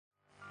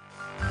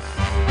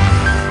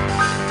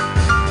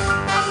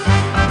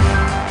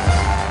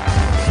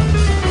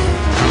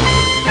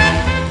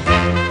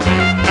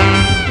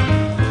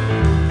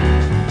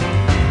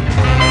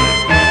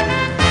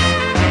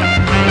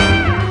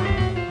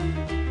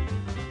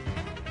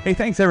Hey,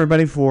 thanks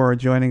everybody for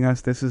joining us.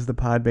 This is the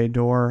Pod Bay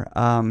Door.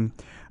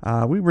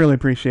 We really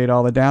appreciate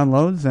all the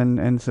downloads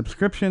and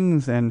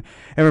subscriptions and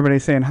everybody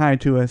saying hi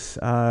to us.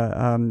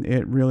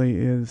 It really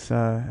is,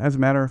 as a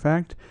matter of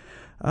fact,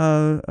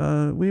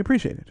 we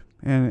appreciate it.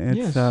 And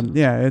it's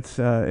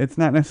it's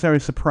not necessarily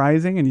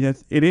surprising, and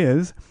yet it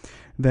is,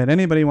 that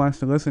anybody wants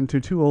to listen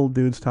to two old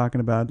dudes talking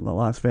about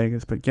Las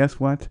Vegas. But guess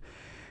what?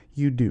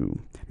 You do.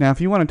 Now,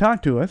 if you want to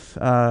talk to us,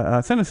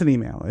 send us an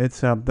email.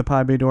 It's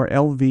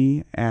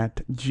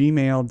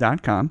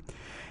thepodbaydorlv@gmail.com,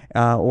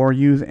 or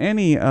use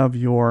any of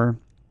your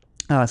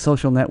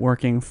social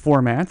networking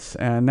formats,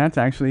 and that's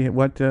actually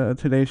what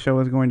today's show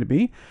is going to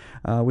be.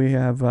 We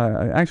have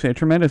actually a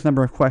tremendous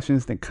number of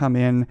questions that come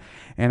in,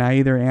 and I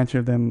either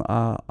answer them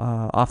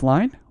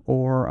offline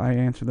or I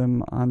answer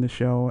them on the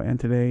show, and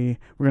today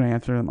we're going to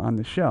answer them on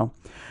the show.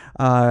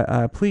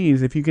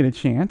 Please, if you get a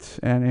chance,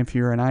 and if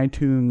you're an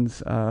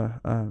iTunes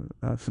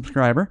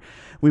subscriber,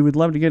 we would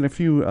love to get a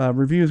few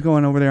reviews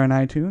going over there on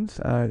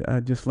iTunes.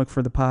 Just look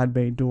for the Pod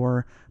Bay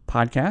Door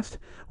podcast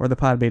or the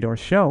Pod Bay Door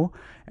show,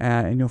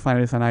 and you'll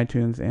find us on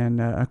iTunes, and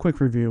a quick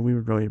review. We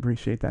would really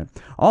appreciate that.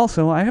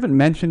 Also, I haven't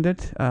mentioned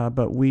it,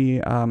 but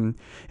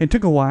it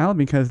took a while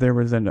because there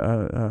was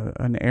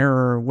an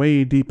error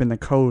way deep in the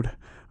code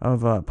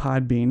of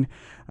Podbean,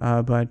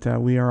 but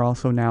we are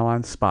also now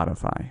on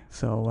Spotify.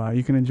 So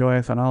you can enjoy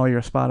us on all your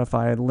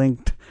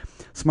Spotify-linked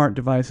smart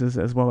devices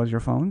as well as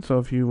your phone. So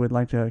if you would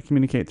like to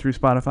communicate through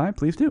Spotify,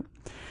 please do.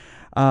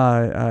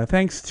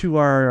 Thanks to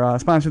our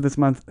sponsor this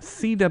month,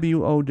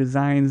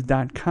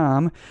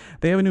 CWOdesigns.com.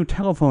 They have a new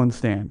telephone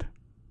stand.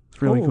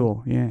 It's really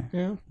cool. Yeah.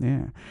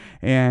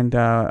 And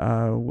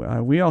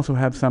we also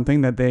have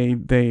something that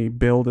they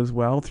build as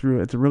well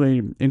through. It's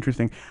really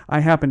interesting. I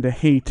happen to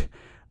hate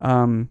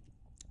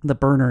the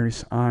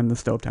burners on the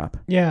stovetop.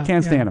 Yeah.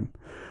 Can't stand them.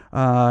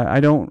 I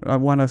don't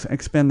want to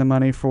expend the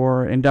money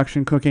for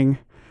induction cooking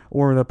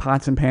or the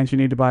pots and pans you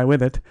need to buy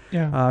with it.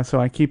 Yeah. So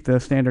I keep the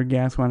standard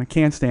gas one. I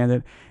can't stand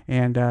it.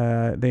 And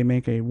they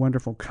make a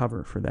wonderful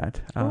cover for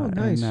that.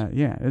 Nice. And,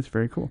 it's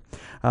very cool.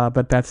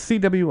 But that's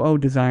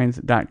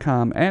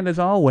CWOdesigns.com. And as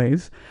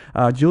always,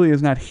 Julia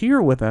is not here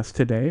with us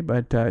today,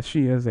 but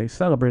she is a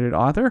celebrated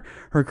author.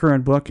 Her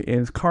current book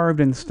is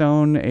Carved in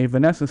Stone, a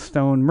Vanessa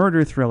Stone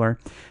murder thriller.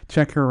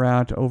 Check her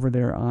out over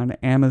there on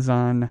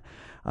Amazon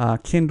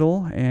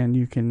Kindle, and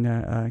you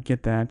can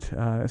get that,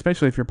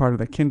 especially if you're part of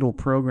the Kindle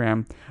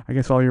program. I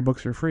guess all your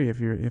books are free if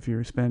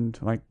you spend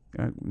like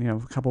a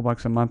couple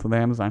bucks a month with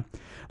Amazon,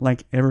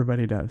 like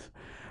everybody does.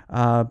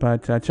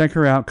 But check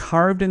her out,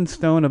 Carved in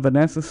Stone, a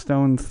Vanessa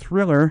Stone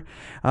thriller.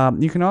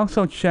 You can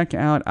also check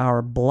out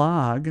our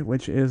blog,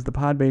 which is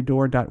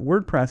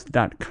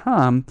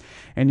thepodbaydoor.wordpress.com,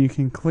 and you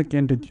can click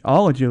into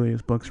all of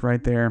Julia's books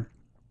right there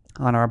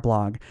on our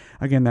blog.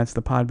 Again, that's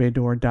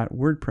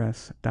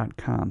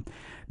thepodbaydoor.wordpress.com.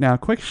 Now, a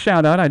quick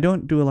shout out. I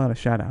don't do a lot of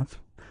shout outs,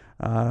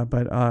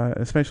 but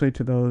especially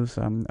to those,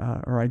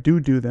 or I do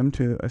them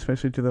to,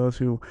 especially to those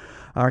who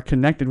are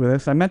connected with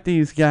us. I met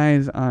these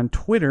guys on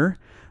Twitter,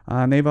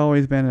 and they've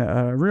always been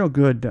a real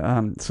good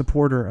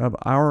supporter of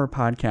our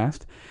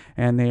podcast.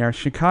 And they are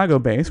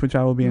Chicago-based, which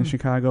I will be in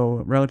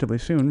Chicago relatively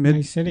soon,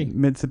 nice city.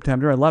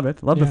 Mid-September. I love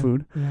it. Love the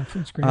food. Yeah,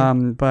 food's great.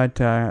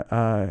 But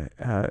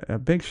a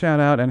big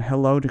shout out and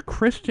hello to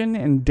Christian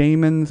and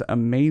Damon's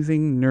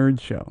Amazing Nerd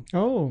Show.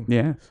 Oh.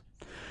 Yes.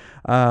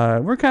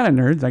 We're kind of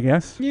nerds, I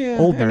guess. Yeah,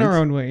 old in nerds. our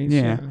own ways.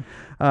 Yeah.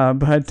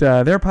 But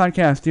their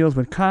podcast deals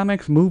with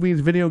comics,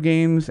 movies, video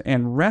games,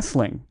 and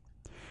wrestling.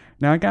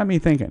 Now, it got me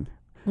thinking.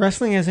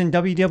 Wrestling as in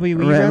WWE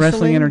wrestling?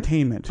 Wrestling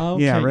entertainment. Oh,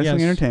 okay, yeah,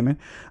 wrestling entertainment.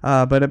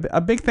 But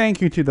a big thank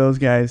you to those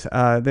guys.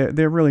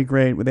 They're really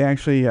great. They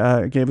actually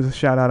gave us a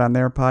shout out on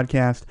their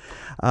podcast.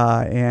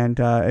 And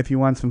if you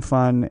want some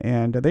fun,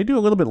 and they do a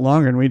little bit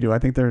longer than we do. I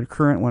think their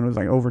current one was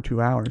like over 2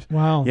 hours.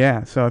 Wow.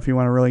 Yeah, so if you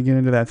want to really get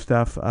into that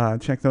stuff,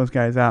 check those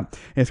guys out.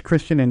 It's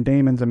Christian and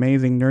Damon's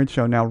Amazing Nerd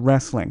Show. Now,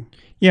 wrestling.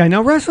 Yeah,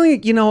 now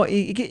wrestling,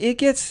 it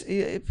gets,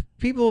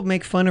 people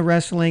make fun of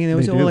wrestling and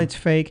they say, it's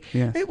fake.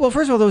 Yeah. Well,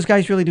 first of all, those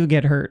guys really do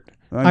get hurt.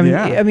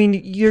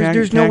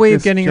 There's no way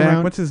of getting Jack,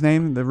 around. What's his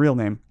name? The real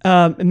name?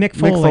 Mick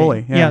Foley. Mick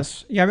Foley, yeah.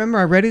 Yes. Yeah, I remember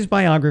I read his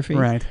biography.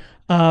 Right.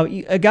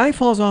 A guy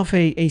falls off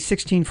a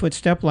 16-foot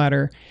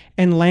stepladder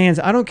and lands.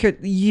 I don't care.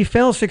 You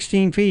fell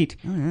 16 feet.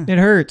 Oh, yeah. It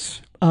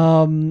hurts.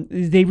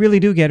 They really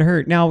do get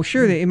hurt. Now,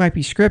 sure, it might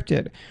be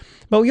scripted.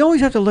 But we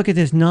always have to look at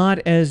this not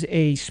as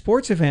a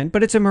sports event,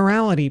 but it's a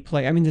morality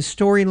play. I mean, the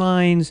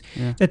storylines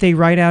that they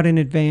write out in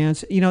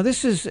advance. I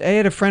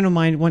had a friend of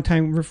mine one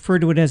time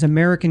referred to it as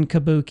American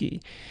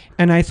Kabuki.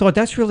 And I thought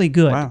that's really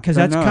good because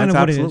that's kind of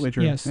what it is.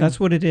 True. Yes, that's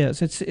what it is.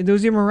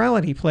 Those are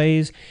morality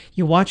plays.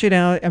 You watch it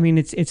out. I mean,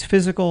 it's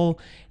physical.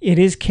 It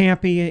is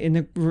campy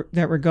in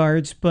that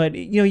regards. But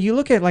you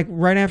look at like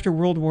right after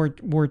World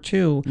War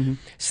II,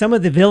 some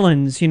of the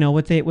villains,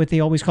 what they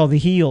always call the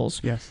heels.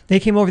 Yes. They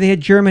came over. They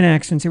had German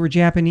accents. They were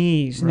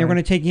Japanese, and they're Right.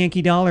 going to take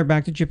Yankee Dollar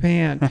back to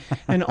Japan,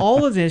 and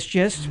all of this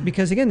just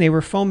because again they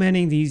were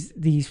fomenting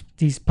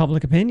these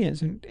public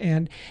opinions,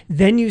 and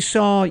then you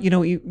saw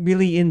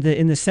really in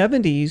the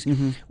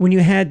 70s when you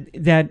had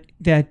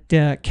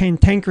that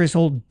cantankerous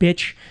old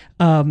bitch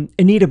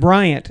Anita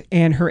Bryant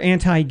and her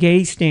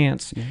anti-gay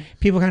stance. Yes.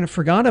 People kind of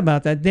forgot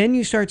about that. Then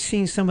you start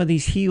seeing some of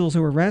these heels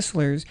who are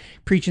wrestlers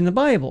preaching the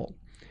Bible.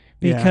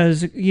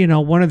 Because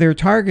one of their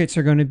targets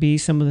are going to be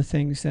some of the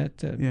things that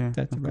that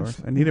the of course.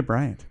 wrestler. Anita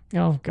Bryant.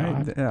 Oh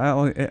God.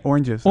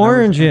 Oranges.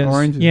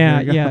 Oranges.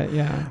 Yeah, There you go.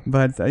 yeah.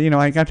 But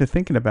I got to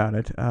thinking about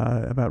it,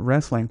 about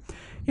wrestling.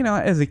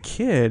 As a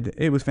kid,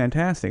 it was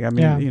fantastic. I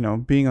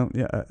mean, being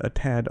a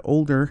tad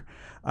older,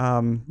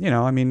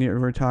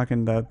 we're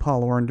talking the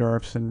Paul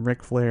Orndorffs and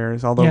Ric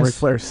Flairs, although Yes. Ric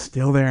Flair's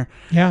still there.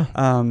 Yeah.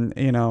 And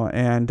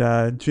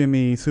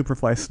Jimmy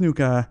Superfly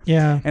Snuka.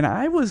 Yeah. And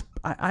I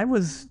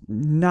was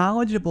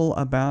knowledgeable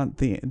about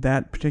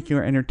that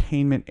particular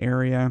entertainment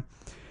area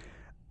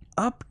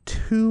up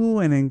to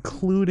and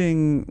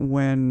including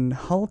when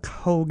Hulk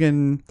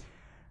Hogan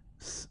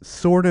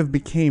sort of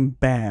became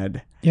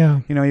bad.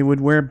 Yeah. He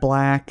would wear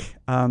black,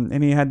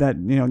 and he had that,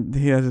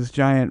 he has this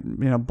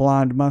giant,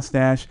 blonde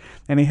mustache,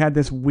 and he had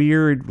this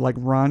weird, like,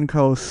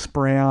 Ronco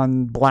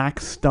spray-on black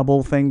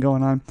stubble thing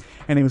going on,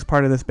 and he was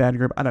part of this bad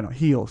group. I don't know,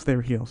 heels. They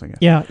were heels, I guess.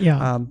 Yeah.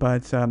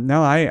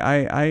 No,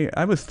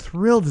 I was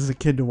thrilled as a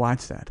kid to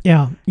watch that.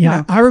 Yeah.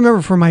 I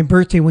remember for my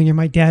birthday when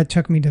my dad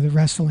took me to the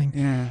wrestling.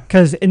 Yeah.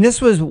 And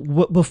this was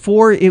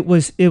before it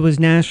was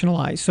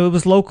nationalized, so it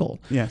was local.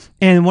 Yes.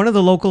 And one of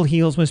the local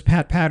heels was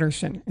Pat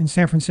Patterson in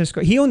San Francisco.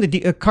 He owned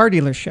a car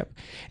dealership,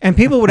 and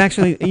people would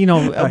actually,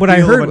 what I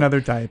heard, of another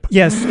type.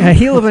 Yes, a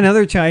heel of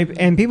another type,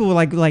 and people would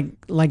like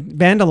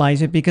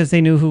vandalize it because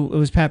they knew who it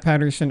was. Pat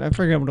Patterson. I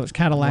forget what it was,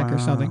 Cadillac or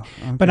something.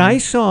 Okay. But I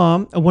saw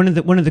one of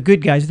the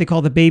good guys. They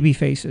call the baby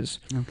faces.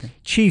 Okay.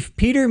 Chief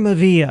Peter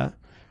Mavia.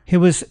 He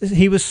was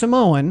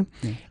Samoan,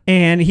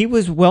 and he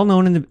was well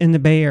known in the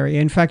Bay Area.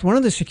 In fact, one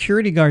of the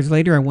security guards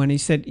later I went, he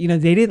said,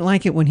 they didn't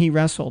like it when he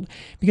wrestled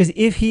because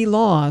if he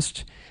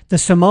lost, the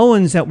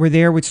Samoans that were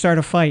there would start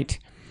a fight.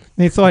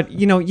 They thought,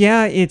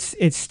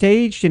 it's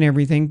staged and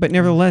everything, but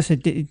nevertheless,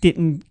 it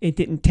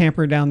didn't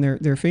tamper down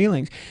their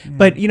feelings. Yeah.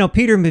 But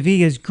Peter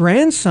Mavia's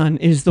grandson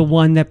is the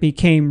one that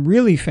became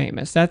really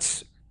famous.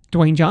 That's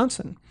Dwayne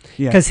Johnson,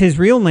 because his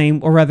real name,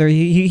 or rather,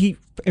 he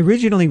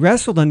originally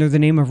wrestled under the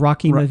name of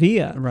Rocky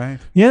Maivia. Right.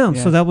 Yeah.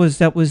 So that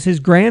was his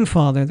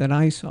grandfather that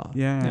I saw.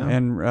 Yeah.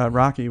 And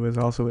Rocky was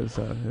also his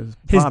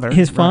father.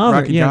 His father.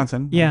 Rocky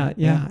Johnson. Yeah.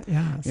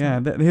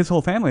 His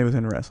whole family was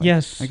in wrestling.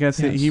 Yes. I guess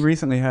he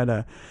recently had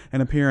an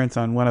appearance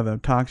on one of the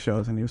talk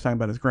shows, and he was talking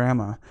about his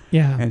grandma.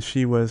 Yeah. And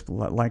she was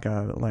like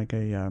a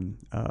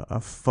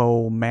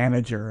faux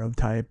manager of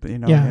type,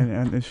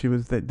 and she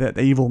was that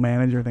evil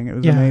manager thing. It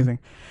was amazing.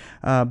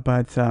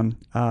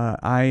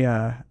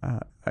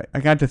 I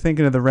got to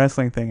thinking of the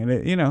wrestling thing,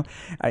 and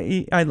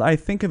I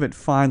think of it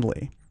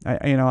fondly.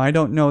 I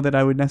don't know that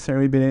I would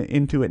necessarily be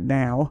into it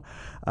now,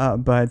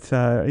 but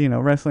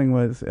wrestling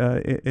was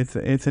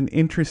it's an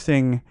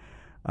interesting.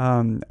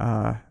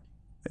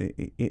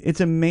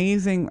 It's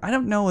amazing. I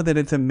don't know that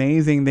it's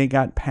amazing they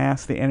got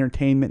past the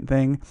entertainment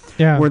thing,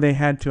 where they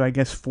had to, I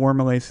guess,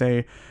 formally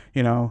say,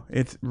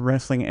 it's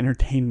wrestling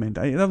entertainment.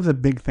 That was a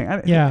big thing.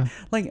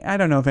 I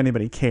don't know if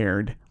anybody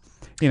cared.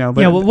 But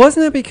well,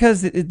 wasn't it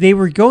because they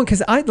were going?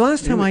 Because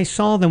last time I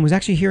saw them was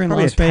actually here in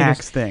Las Vegas.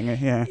 Tax thing,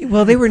 yeah.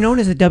 Well, they were known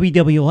as the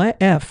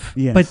WWF,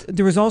 yes. But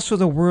there was also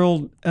the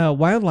World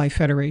Wildlife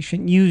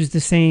Federation used the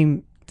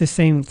same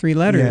three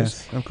letters.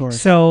 Yes, of course.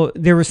 So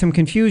there was some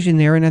confusion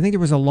there, and I think there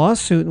was a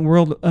lawsuit, and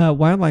World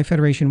Wildlife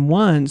Federation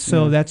won,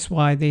 so that's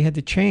why they had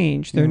to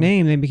change their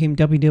name. They became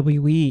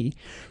WWE.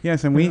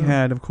 Yes, and we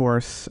had, of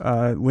course,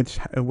 which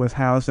was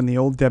housed in the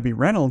old Debbie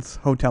Reynolds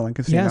Hotel and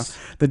Casino,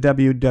 the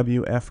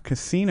WWF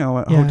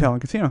Casino Hotel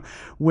and Casino,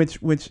 which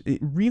it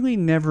really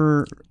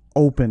never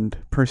opened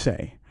per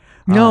se.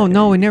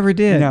 No, it never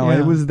did. No,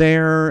 it was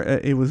there.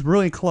 It was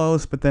really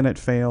close, but then it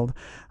failed.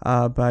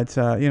 But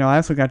I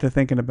also got to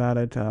thinking about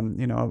it. I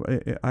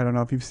don't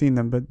know if you've seen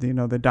them, but the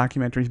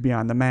documentaries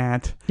Beyond the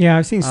Mat. Yeah,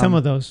 I've seen some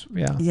of those.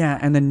 Yeah. Yeah,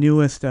 and the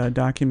newest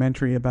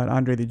documentary about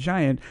Andre the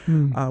Giant,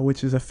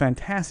 which is a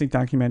fantastic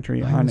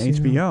documentary on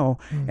HBO.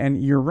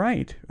 And you're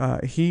right.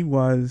 He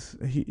was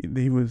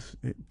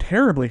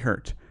terribly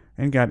hurt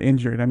and got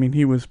injured. I mean,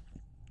 he was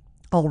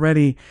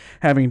already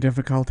having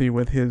difficulty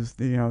with his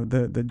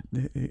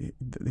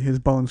his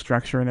bone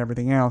structure and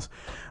everything else,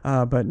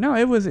 but no,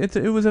 it was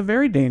a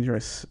very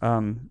dangerous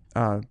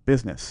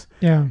business.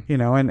 Yeah.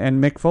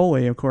 And Mick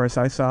Foley, of course,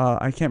 I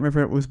can't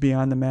remember if it was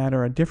Beyond the Mat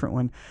or a different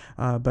one,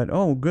 but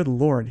oh good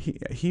Lord,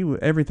 he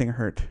everything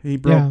hurt. He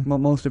broke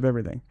most of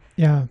everything.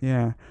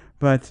 Yeah.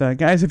 But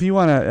guys, if you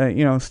want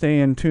to, stay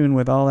in tune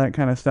with all that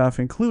kind of stuff,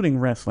 including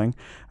wrestling,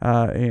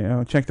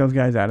 check those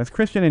guys out. It's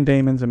Christian and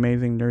Damon's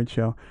Amazing Nerd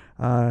Show.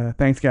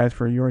 Thanks, guys,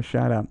 for your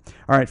shout out.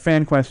 All right,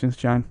 fan questions,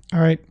 John.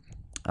 All right.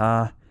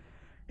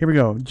 Here we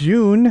go.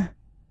 June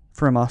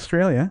from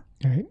Australia.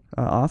 All right.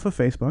 Off of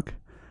Facebook.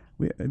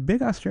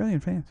 Big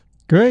Australian fans.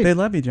 Great. They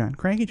love you, John.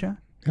 Cranky John.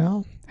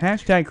 Well,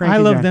 Hashtag Cranky I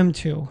love John. them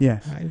too.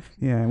 Yes.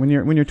 Yeah. When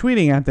you're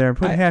tweeting out there,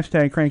 put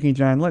hashtag Cranky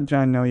John. Let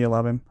John know you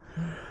love him.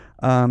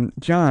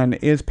 John,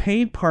 is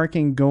paid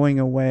parking going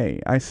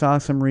away? I saw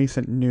some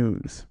recent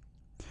news.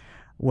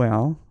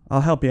 Well,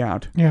 I'll help you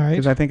out. Yeah, right.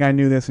 Because I think I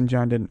knew this and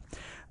John didn't.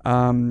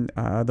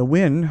 The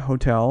Wynn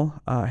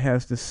Hotel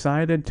has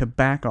decided to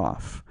back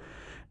off.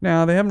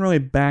 Now, they haven't really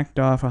backed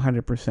off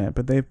 100%,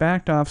 but they've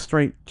backed off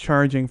straight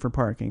charging for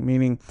parking,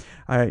 meaning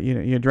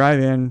you drive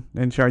in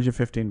and charge you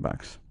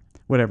 $15,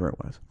 whatever it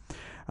was.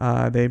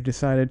 They've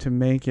decided to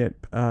make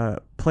it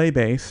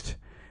play-based,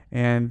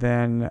 and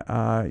then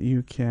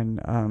you can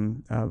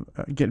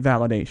get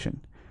validation,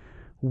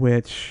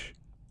 which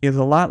is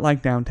a lot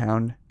like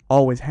downtown,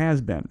 always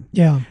has been.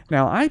 Yeah.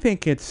 Now, I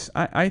think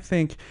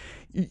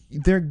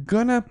they're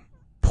gonna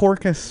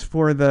pork us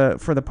for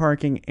the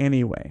parking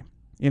anyway.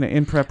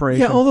 In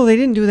preparation. Yeah, although they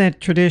didn't do that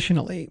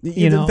traditionally.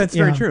 That's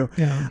very true.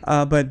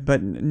 Yeah.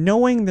 But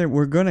knowing that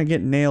we're going to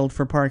get nailed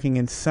for parking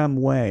in some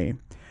way,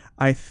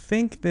 I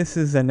think this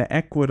is an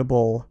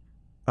equitable,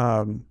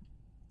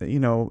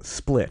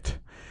 split.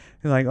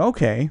 Like,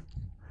 okay,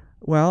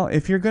 well,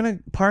 if you're going to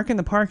park in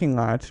the parking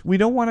lot, we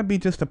don't want to be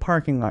just a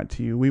parking lot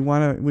to you. We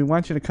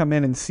want you to come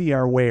in and see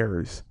our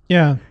wares.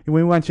 Yeah.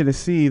 We want you to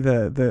see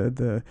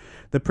the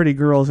pretty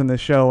girls in the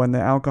show and the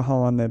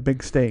alcohol and the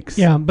big steaks.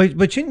 Yeah,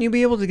 but shouldn't you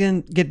be able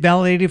to get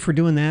validated for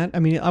doing that? I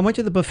mean, I went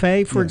to the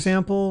buffet, for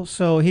example.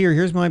 So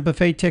here's my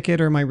buffet ticket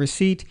or my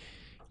receipt.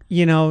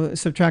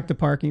 Subtract the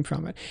parking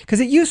from it, because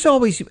it used to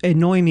always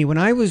annoy me when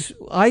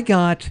I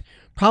got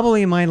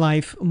probably in my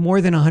life more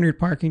than 100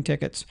 parking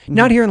tickets. Mm-hmm.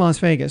 Not here in Las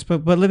Vegas,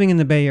 but living in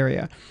the Bay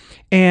Area,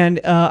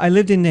 and I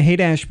lived in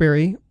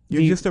Haight-Ashbury.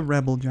 You're just a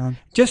rebel, John.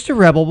 Just a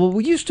rebel. Well,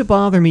 it used to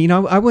bother me.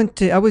 I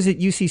was at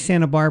UC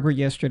Santa Barbara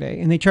yesterday,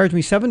 and they charged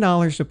me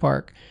 $7 to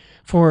park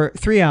for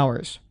 3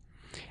 hours.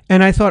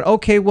 And I thought,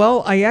 okay,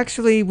 well, I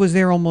actually was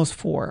there almost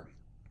 4.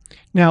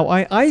 Now,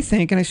 I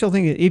think, and I still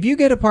think, that if you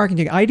get a parking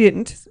ticket, I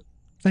didn't,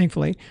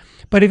 thankfully,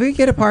 but if you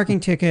get a parking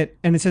ticket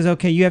and it says,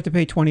 okay, you have to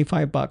pay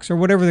 $25 or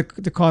whatever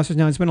the cost is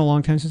now, it's been a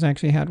long time since I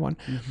actually had one.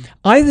 Mm-hmm.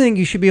 I think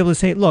you should be able to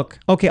say, look,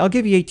 okay, I'll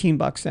give you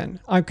 $18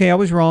 then. Okay, I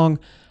was wrong.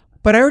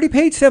 But I already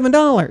paid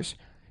 $7.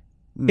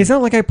 It's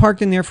not like I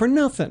parked in there for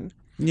nothing.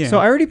 Yeah. So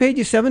I already paid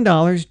you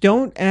 $7.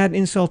 Don't add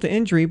insult to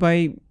injury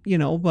by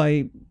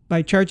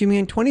charging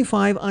me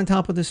 $25 on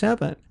top of the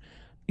 $7.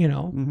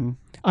 Mm-hmm.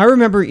 I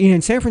remember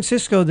in San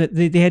Francisco that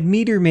they had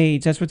meter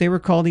maids. That's what they were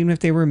called, even if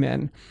they were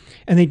men,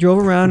 and they drove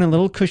around in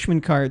little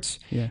Cushman carts.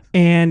 Yeah.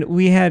 And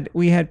we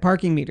had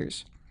parking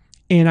meters,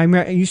 and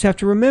I used to have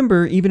to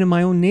remember, even in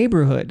my own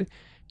neighborhood,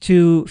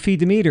 to feed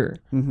the meter.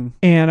 Mm-hmm.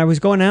 And I was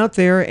going out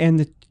there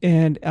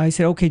and I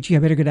said, okay, gee, I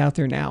better get out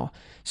there now.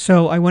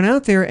 So I went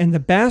out there, and the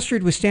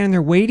bastard was standing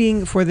there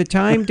waiting for the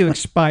time to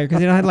expire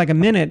because it had like a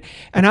minute.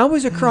 And I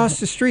was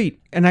across the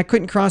street, and I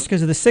couldn't cross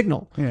because of the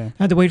signal. Yeah.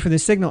 I had to wait for the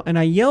signal. And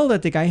I yelled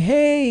at the guy,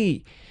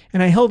 hey,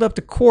 and I held up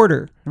the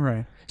quarter.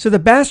 Right. So the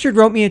bastard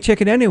wrote me a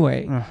ticket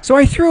anyway. So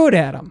I threw it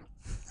at him.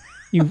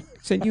 You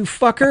said, you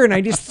fucker, and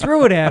I just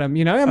threw it at him.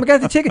 I got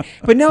the ticket.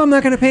 But now I'm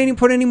not going to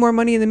put any more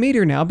money in the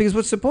meter now, because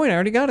what's the point? I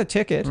already got a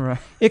ticket. Right.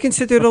 It can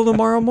sit there till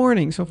tomorrow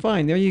morning. So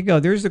fine, there you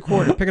go. There's the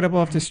quarter. Pick it up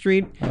off the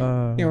street,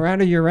 out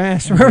of your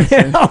ass. Wherever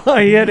the hell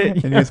I hit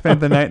it. And you spent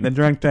the night in the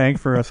drunk tank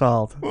for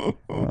assault. Oh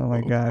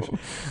my gosh.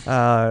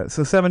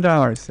 So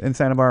 $7 in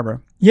Santa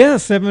Barbara. Yeah,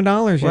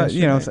 $7.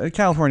 Well,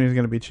 California is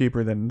going to be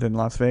cheaper than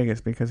Las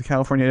Vegas, because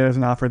California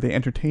doesn't offer the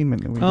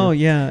entertainment that we do. Oh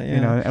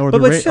yeah. Or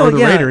the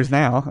Raiders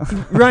now.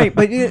 Right,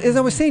 but as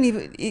I was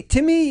saying,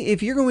 to me,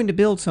 if you're going to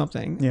build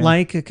something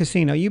like a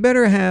casino, you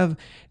better have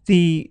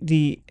the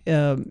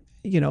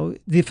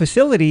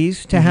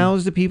facilities to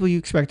house the people you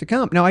expect to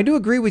come. Now, I do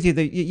agree with you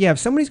that if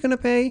somebody's going to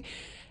pay,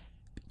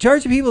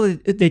 charge the people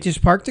that they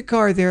just park the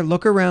car there,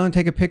 look around,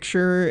 take a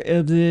picture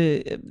of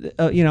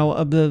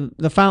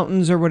the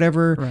fountains or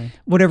whatever, right.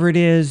 Whatever it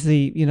is,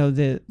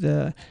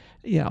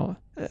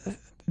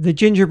 the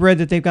gingerbread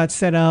that they've got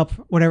set up,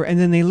 whatever, and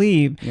then they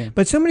leave. Yeah.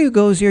 But somebody who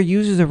goes there,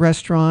 uses a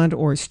restaurant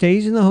or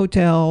stays in the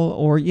hotel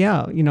or,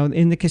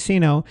 in the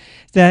casino,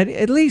 that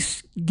at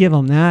least give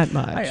them that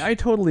much. I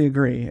totally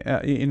agree.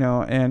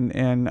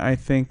 And I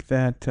think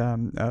that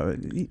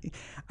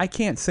I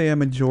can't say a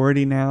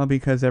majority now,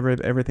 because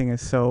everything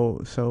is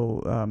so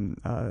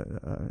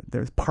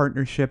there's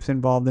partnerships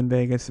involved in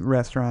Vegas,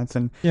 restaurants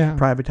and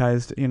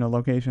privatized,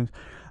 locations.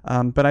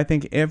 But I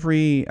think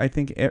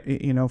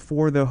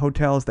for the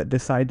hotels that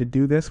decide to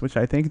do this, which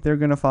I think they're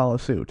going to follow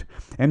suit,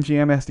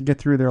 MGM has to get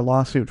through their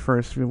lawsuit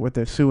first with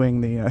their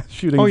suing the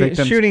shooting victims.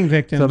 Yeah, shooting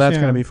victims. So that's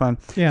going to be fun.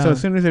 Yeah. So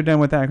as soon as they're done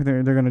with that,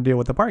 they're going to deal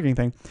with the parking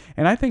thing,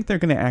 and I think they're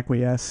going to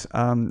acquiesce.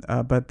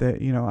 But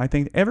I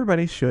think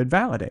everybody should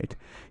validate.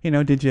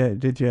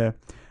 Did you?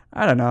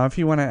 I don't know if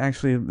you want to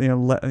actually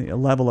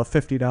level a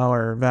 $50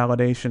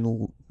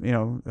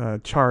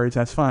 validation charge,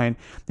 that's fine.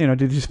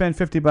 Did you spend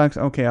 $50?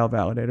 Okay, I'll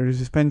validate. Or did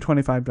you spend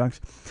 $25?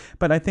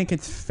 But I think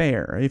it's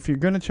fair. If you're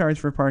going to charge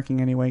for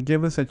parking anyway,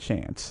 give us a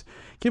chance.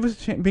 Give us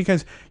a chance,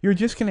 because you're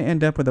just going to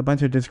end up with a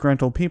bunch of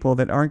disgruntled people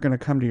that aren't going to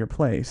come to your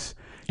place.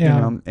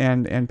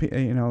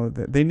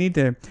 They need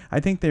to. I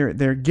think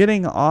they're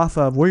getting off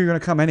of where you're going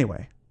to come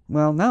anyway.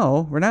 Well,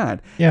 no, we're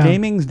not. Yeah.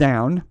 Gaming's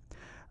down.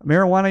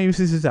 Marijuana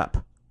usage is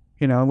up.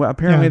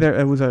 Apparently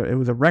it was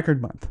a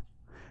record month.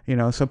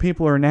 So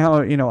people are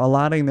now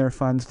allotting their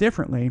funds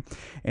differently,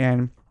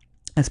 and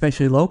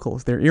especially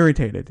locals, they're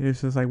irritated.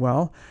 It's just like,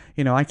 well,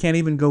 I can't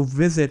even go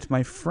visit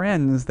my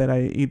friends that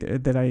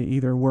I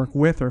either work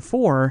with or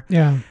for.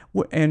 Yeah.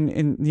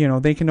 And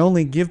they can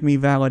only give me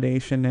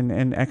validation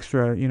and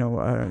extra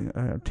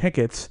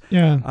tickets.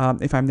 Yeah.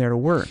 If I'm there to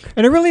work.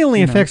 And it really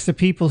only affects the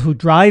people who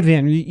drive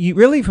in. You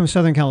really from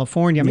Southern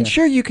California. I mean,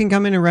 sure, you can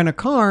come in and rent a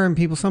car,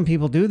 and some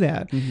people do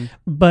that. Mm-hmm.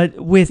 But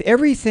with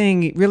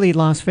everything, really,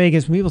 Las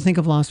Vegas. When people think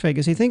of Las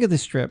Vegas, they think of the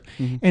Strip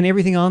and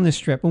everything on the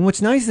Strip. And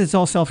what's nice is it's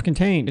all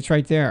self-contained. It's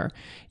right there.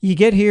 You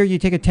get here, you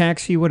take a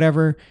taxi,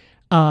 whatever,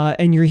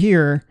 and you're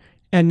here.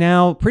 And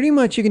now, pretty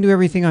much, you can do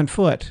everything on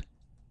foot.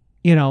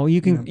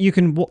 You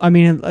can. I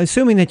mean,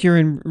 assuming that you're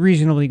in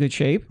reasonably good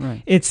shape,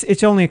 right.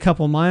 It's only a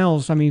couple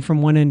miles. I mean,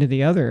 from one end to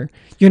the other.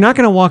 You're not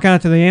going to walk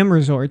out to the M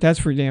Resort. That's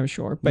for damn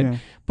sure.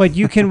 But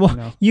you can walk.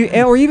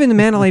 No. Or even the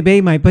Mandalay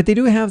Bay might. But they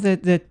do have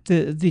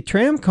the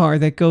tram car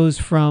that goes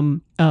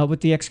from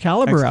with the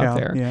Excalibur out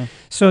there. Yeah.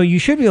 So you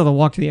should be able to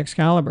walk to the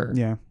Excalibur.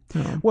 Yeah.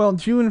 Well,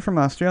 June from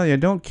Australia.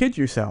 Don't kid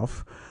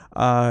yourself.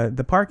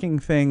 The parking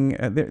thing.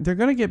 They're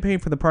going to get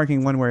paid for the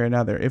parking one way or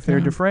another. If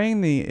they're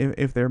defraying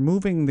if they're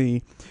moving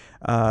the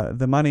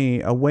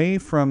money away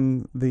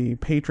from the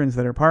patrons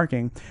that are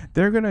parking,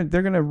 they're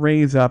gonna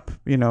raise up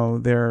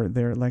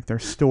their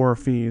store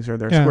fees or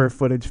their square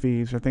footage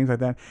fees or things like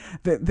that.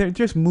 They're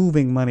just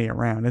moving money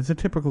around. It's a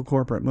typical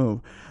corporate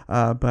move,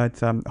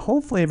 but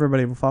hopefully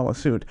everybody will follow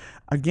suit.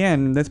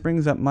 Again, this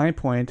brings up my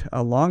point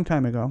a long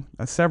time ago,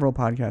 several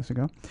podcasts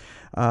ago,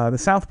 the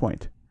South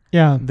Point.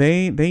 Yeah.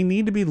 They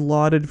need to be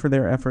lauded for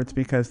their efforts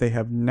because they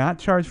have not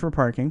charged for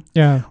parking.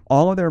 Yeah.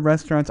 All of their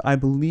restaurants, I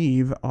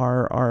believe,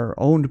 are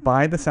owned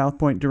by the South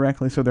Point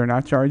directly, so they're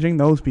not charging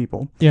those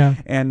people. Yeah.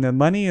 And the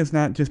money is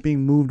not just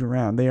being moved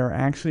around. They are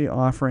actually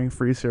offering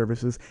free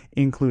services,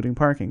 including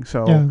parking.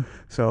 So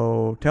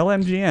tell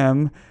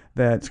MGM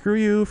that screw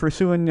you for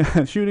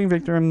shooting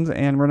victims,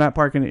 and we're not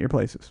parking at your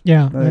places.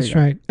 Yeah, that's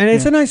right. And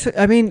it's a nice,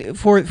 I mean,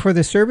 for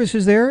the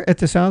services there at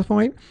the South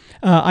Point,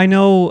 I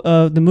know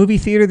the movie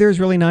theater there is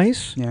really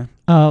nice. Yeah.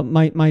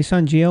 My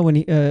son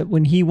Gio,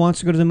 when he wants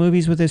to go to the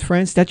movies with his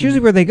friends, that's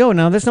usually where they go.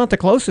 Now, that's not the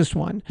closest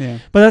one,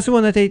 but that's the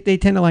one that they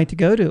tend to like to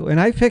go to. And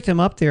I picked him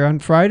up there on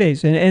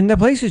Fridays, and the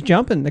place is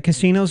jumping. The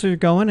casinos are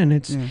going, and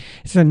it's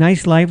a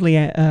nice, lively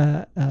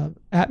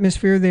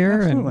atmosphere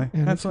there. Absolutely.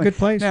 And Absolutely. It's a good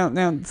place.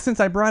 Now,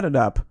 since I brought it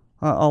up,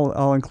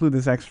 I'll include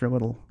this extra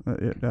little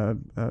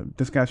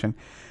discussion.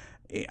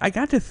 I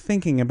got to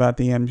thinking about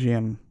the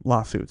MGM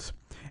lawsuits,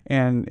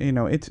 and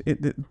it's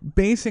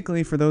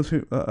basically, for those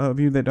of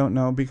you that don't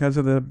know, because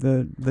of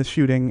the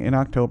shooting in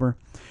October,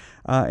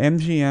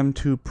 MGM,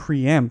 to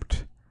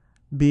preempt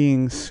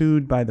being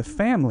sued by the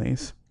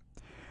families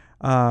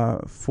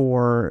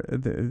for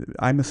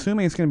I'm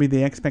assuming it's going to be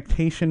the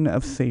expectation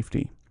of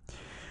safety.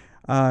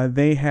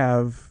 They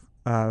have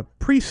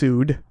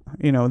pre-sued,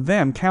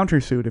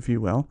 countersued, if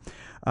you will,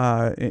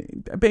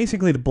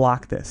 basically to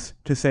block this,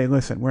 to say,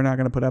 listen, we're not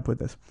going to put up with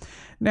this.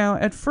 Now,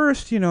 at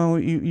first,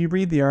 you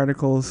read the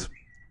articles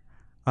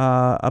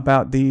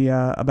about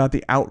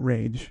the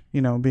outrage,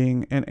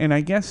 being, and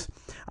I guess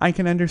I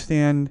can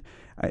understand.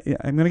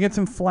 I'm going to get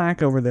some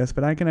flack over this,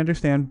 but I can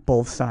understand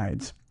both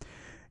sides.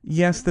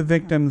 Yes, the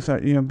victims are,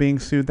 being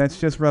sued. That's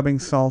just rubbing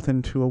salt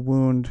into a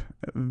wound.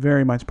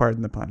 Very much,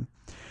 pardon the pun.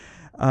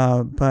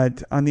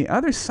 But on the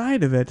other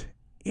side of it,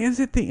 is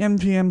it the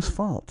MGM's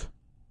fault?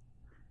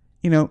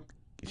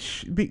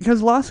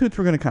 Because lawsuits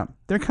were going to come.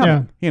 They're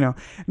coming.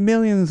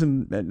 Millions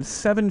and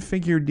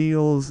 7-figure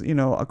deals,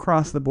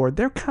 across the board.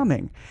 They're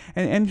coming.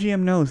 And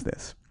MGM knows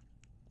this.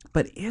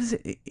 But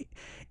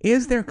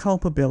is there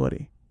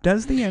culpability?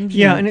 Does the MGM?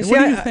 Yeah, and what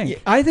do you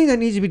think? I think that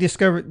needs to be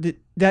discovered.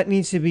 That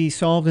needs to be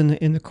solved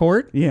in the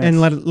court, yes. And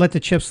let the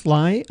chips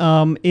lie.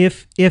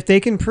 If they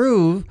can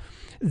prove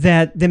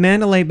that the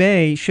Mandalay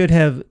Bay should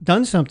have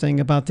done something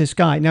about this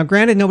guy. Now,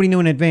 granted, nobody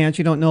knew in advance.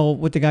 You don't know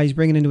what the guy's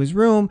bringing into his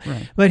room,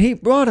 right. But he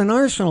brought an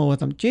arsenal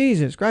with him.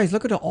 Jesus Christ,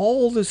 look at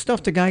all the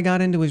stuff the guy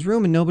got into his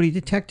room, and nobody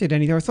detected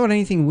anything or thought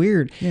anything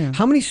weird. Yeah.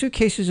 How many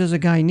suitcases does a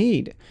guy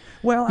need?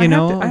 Well, I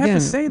have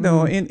to say,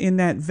 though, in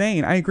that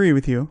vein, I agree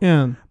with you.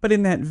 Yeah. But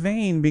in that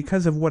vein,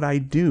 because of what I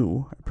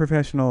do,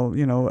 professional,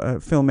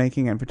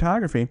 filmmaking and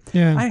photography,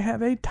 I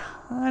have a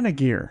ton of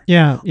gear.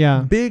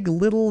 Yeah. Big,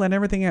 little, and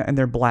everything, and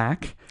they're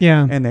black.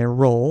 Yeah. And they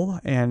roll,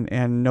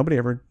 and nobody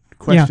ever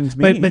questions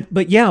me.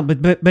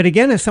 But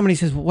again, if somebody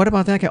says, well, "What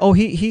about that guy? Oh,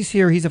 he's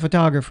here. He's a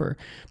photographer."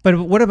 But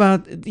what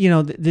about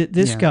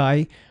this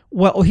guy?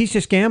 Well, he's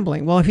just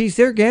gambling. Well, if he's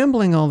there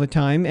gambling all the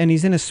time and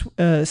he's in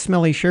a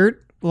smelly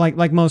shirt,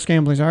 like most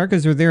gamblers are,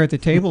 because they're there at the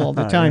table all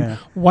the time. Yeah.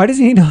 Why does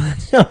he need all that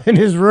stuff in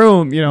his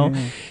room? You know,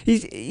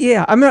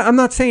 Yeah. I'm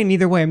not saying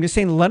either way. I'm just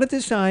saying let it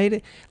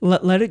decide.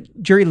 Let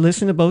it jury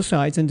listen to both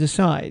sides and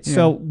decide. Yeah.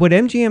 So what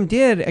MGM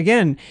did,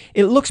 again,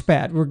 it looks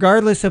bad,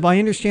 regardless of I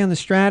understand the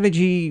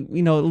strategy.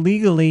 You know,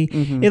 legally,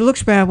 it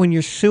looks bad when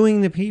you're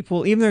suing the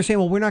people, even though they're saying,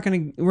 well, we're not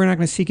going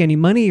to seek any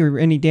money or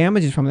any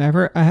damages from it.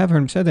 I have heard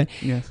him say that.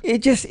 Yes. It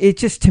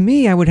just to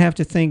me, I would have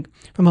to think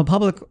from a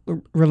public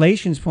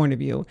relations point of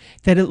view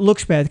that it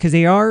looks bad because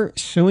they are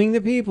suing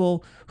the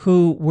people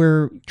who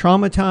were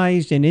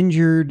traumatized and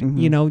injured,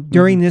 you know,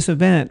 during this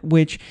event,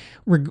 which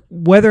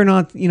whether or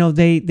not, you know,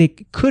 they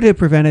could have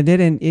prevented it.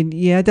 And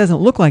it doesn't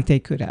look like they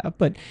could have,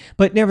 but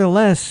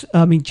nevertheless,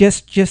 I mean,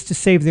 just to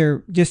save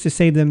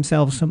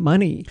themselves some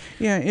money.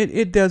 Yeah,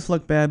 it does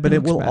look bad, but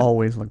it will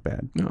always look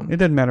bad. No. It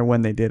doesn't matter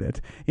when they did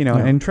it, you know.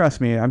 No. And trust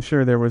me, I'm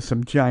sure there was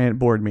some giant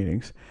board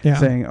meetings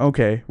saying,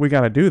 "Okay, we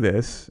got to do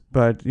this,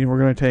 but you know, we're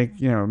going to take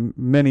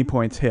many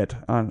points hit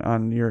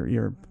on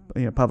your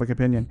public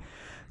opinion."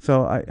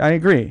 So I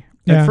agree.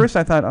 Yeah. At first,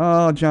 I thought,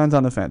 "Oh, John's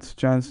on the fence.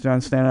 John's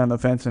standing on the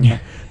fence,"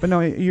 but no,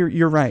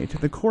 you're right.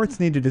 The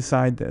courts need to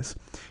decide this.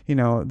 You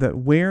know, that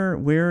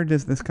where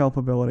does this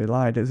culpability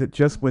lie? Is it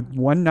just with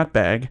one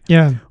nutbag?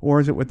 Yeah. Or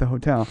is it with the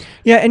hotel?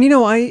 Yeah, and you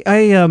know, I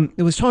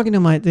was talking to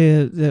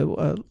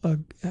the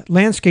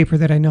landscaper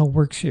that I know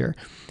works here,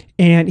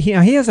 and he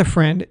has a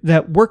friend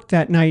that worked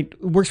that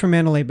night, works for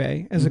Mandalay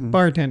Bay as a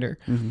bartender,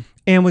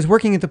 and was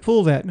working at the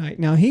pool that night.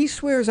 Now he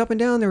swears up and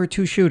down there were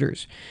two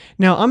shooters.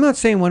 Now I'm not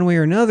saying one way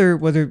or another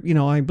whether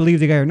I believe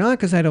the guy or not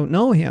because I don't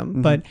know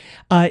him, but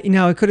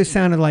it could have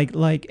sounded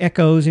like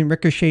echoes and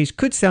ricochets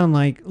could sound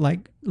like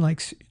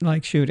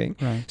shooting.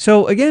 Right.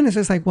 So again, it's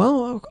just like,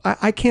 well,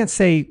 I can't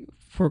say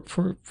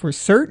for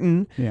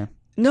certain. Yeah.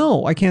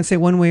 No, I can't say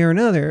one way or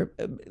another.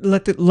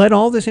 Let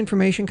all this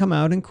information come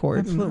out in court.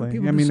 Absolutely.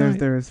 I mean,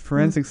 there's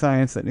forensic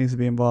science that needs to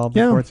be involved.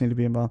 The courts need to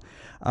be involved.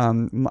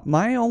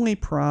 My only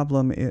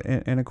problem,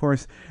 and of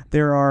course,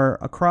 there are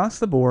across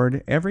the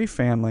board, every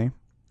family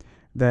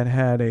that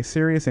had a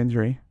serious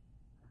injury,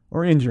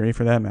 or injury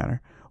for that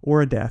matter,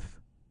 or a death,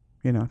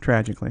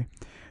 tragically,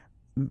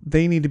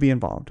 they need to be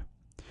involved.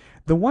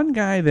 The one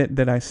guy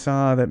that I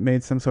saw that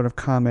made some sort of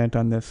comment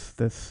on this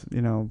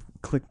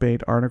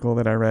clickbait article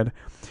that I read,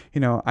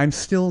 I'm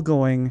still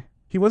going.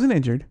 He wasn't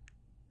injured.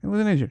 He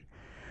wasn't injured.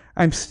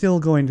 I'm still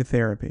going to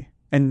therapy,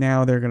 and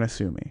now they're going to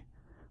sue me.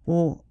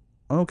 Well,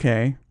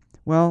 okay.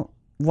 Well,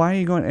 why are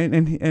you going?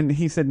 And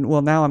he said,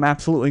 well, now I'm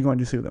absolutely going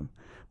to sue them.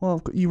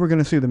 Well, you were going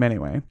to sue them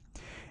anyway,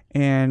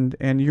 and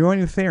you're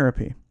going to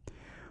therapy.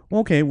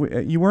 Well, okay,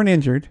 you weren't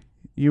injured.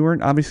 You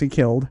weren't obviously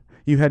killed.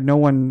 You had no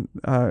one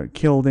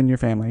killed in your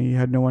family. You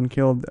had no one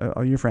killed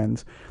your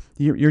friends.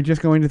 You're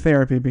just going to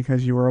therapy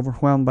because you were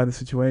overwhelmed by the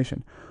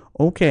situation.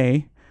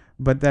 Okay,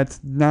 but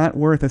that's not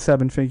worth a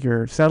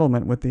 7-figure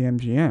settlement with the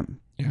MGM.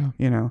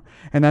 Yeah.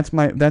 And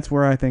that's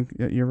where I think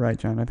you're right,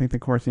 John. I think the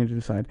courts need to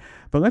decide.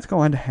 But let's go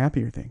on to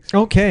happier things.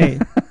 Okay.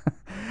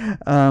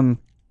 Now,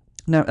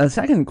 a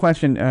second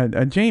question,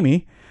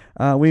 Jamey.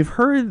 We've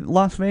heard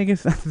Las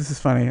Vegas. This is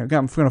funny. I'm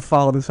going to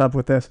follow this up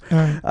with this.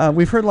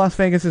 We've heard Las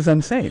Vegas is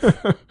unsafe.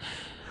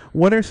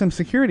 What are some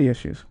security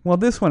issues? Well,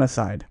 this one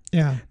aside.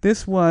 Yeah.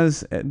 This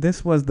was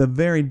the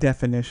very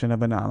definition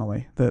of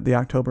anomaly. The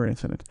October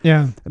incident.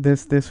 Yeah.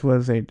 This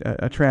was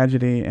a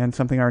tragedy and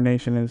something our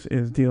nation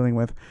is dealing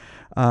with.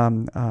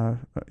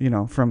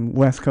 From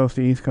West Coast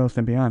to East Coast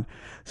and beyond.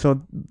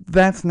 So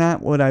that's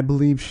not what I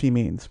believe she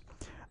means,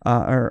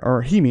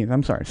 or he means.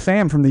 I'm sorry,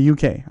 Sam from the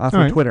UK off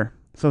of Twitter.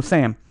 So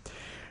Sam.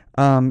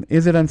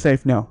 Is it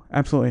unsafe? No,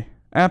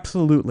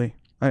 absolutely.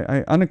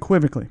 I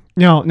unequivocally.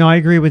 No, I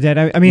agree with that.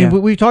 I mean,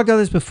 we've talked about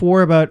this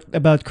before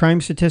about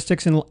crime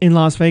statistics in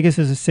Las Vegas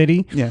as a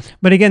city. Yes.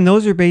 But again,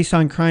 those are based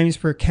on crimes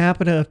per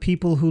capita of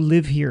people who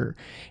live here.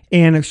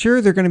 And I'm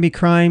sure there are going to be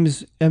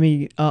crimes,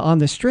 on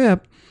the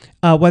Strip,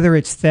 whether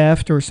it's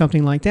theft or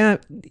something like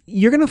that.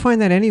 You're going to find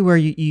that anywhere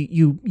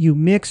you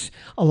mix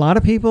a lot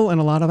of people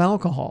and a lot of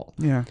alcohol.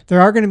 Yeah.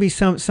 There are going to be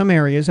some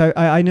areas.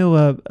 I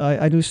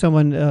knew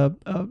someone, a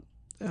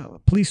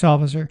police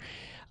officer,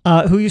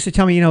 who used to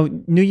tell me,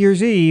 New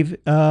Year's Eve,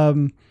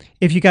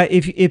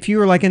 if you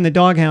were like in the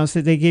doghouse,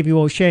 that they gave you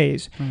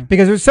O'Shea's,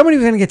 because there's somebody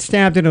who's going to get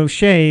stabbed at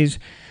O'Shea's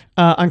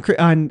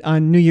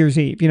on New Year's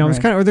Eve. It's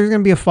kind of, or there's going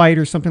to be a fight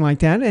or something like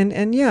that,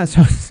 and yeah.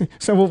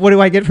 So what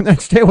do I get from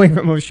that? Stay away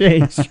from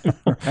O'Shea's,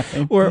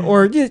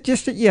 or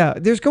just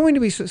There's going to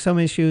be some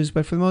issues,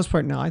 but for the most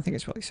part, no, I think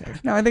it's really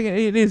safe. No, I think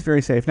it is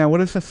very safe. Now,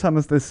 what are some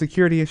of the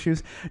security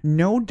issues?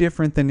 No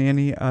different than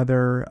any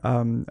other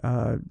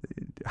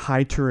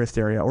high tourist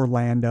area,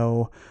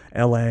 Orlando,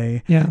 LA.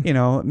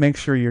 Yeah. Make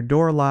sure your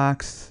door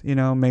locks.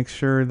 Make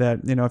sure that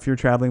if you're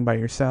traveling by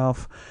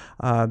yourself,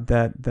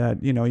 that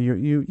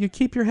you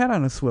keep your head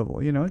on a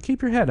swivel.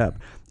 Keep your head up.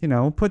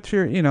 put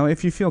your,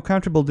 if you feel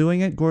comfortable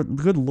doing it,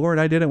 good Lord,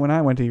 I did it when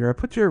I went to Europe.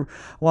 Put your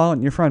wallet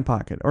in your front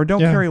pocket, or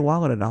don't carry a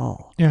wallet at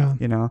all. Yeah.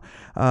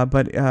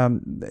 But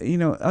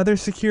other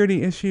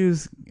security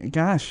issues,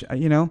 gosh,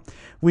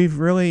 we've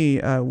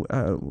really,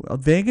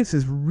 Vegas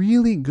is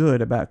really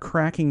good about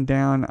cracking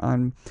down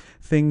on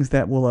things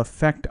that will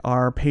affect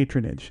our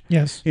patronage.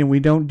 Yes. And we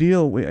don't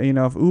deal with,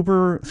 if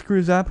Uber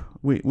screws up,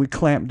 we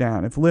clamp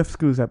down. If Lyft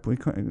screws up, we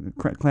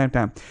clamp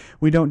down.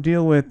 We don't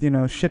deal with,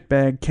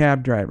 shitbag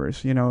cab drivers,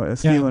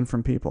 stealing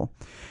from people.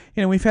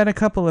 We've had a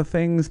couple of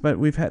things, but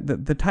we've had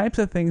the types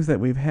of things that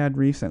we've had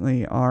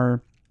recently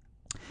are,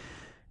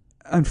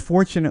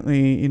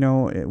 unfortunately,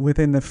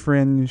 within the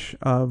fringe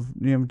of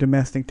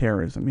domestic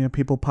terrorism.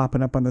 People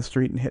popping up on the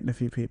street and hitting a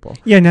few people.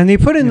 Yeah, now they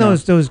put in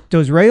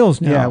those rails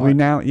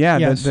now.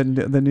 Yes.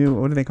 the new,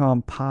 what do they call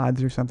them,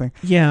 pods or something?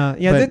 Yeah,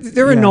 but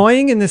they're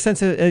annoying in the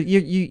sense of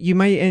you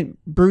might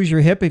bruise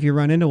your hip if you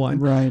run into one.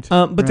 Right.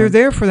 But they're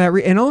there for that.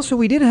 And also,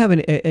 we did have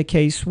a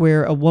case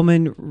where a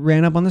woman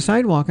ran up on the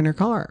sidewalk in her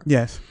car.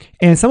 Yes.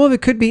 And some of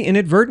it could be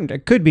inadvertent.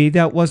 It could be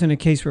that wasn't a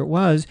case where it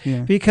was.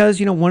 Yeah.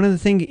 Because, one of the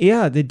things,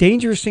 the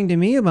dangerous thing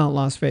to me about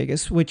Las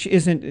Vegas, which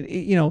isn't,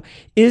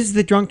 is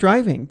the drunk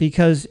driving,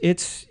 because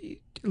it's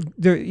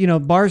there,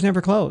 bars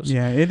never close.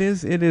 Yeah, it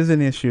is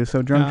an issue.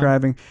 So drunk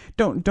driving,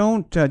 don't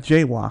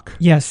jaywalk.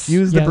 Yes.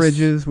 Use the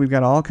bridges. We've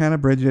got all kind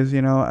of bridges.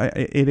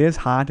 It is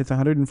hot. It's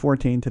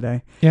 114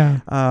 today. Yeah.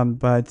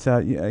 But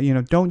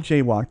don't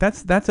jaywalk.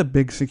 That's a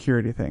big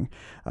security thing.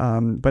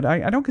 But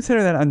I don't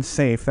consider that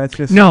unsafe. That's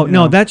just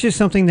no. That's just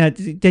something that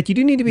you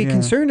do need to be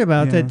concerned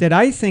about. Yeah. That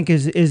I think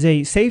is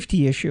a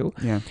safety issue.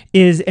 Yeah.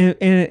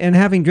 And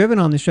having driven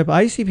on this trip,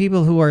 I see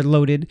people who are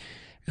loaded,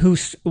 who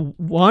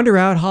wander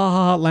out,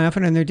 ha,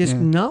 laughing, and they're just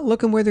not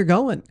looking where they're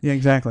going. Yeah,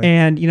 exactly.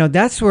 And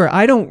that's where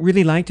I don't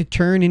really like to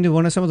turn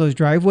into some of those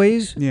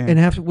driveways and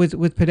have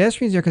with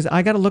pedestrians there, because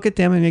I got to look at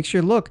them and make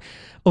sure. Look,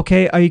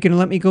 okay, are you going to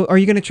let me go? Are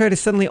you going to try to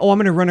suddenly? Oh, I'm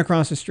going to run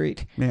across the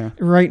street. Yeah.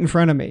 Right in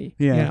front of me.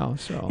 Yeah.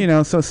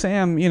 So So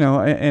Sam,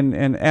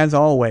 and as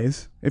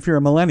always, if you're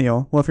a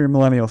millennial,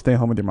 stay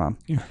home with your mom.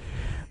 Yeah.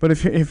 But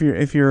if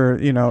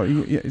you're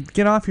you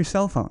get off your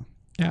cell phone.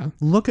 Yeah.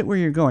 Look at where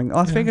you're going.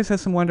 Las Vegas has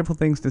some wonderful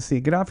things to see.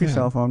 Get off your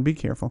cell phone. Be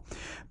careful.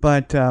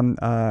 But,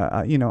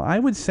 I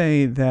would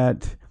say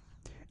that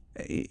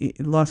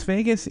Las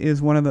Vegas is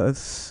one of the,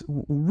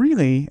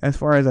 really, as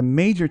far as a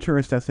major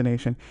tourist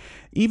destination,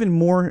 even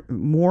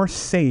more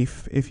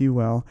safe, if you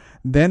will,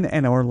 than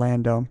in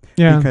Orlando.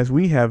 Yeah. Because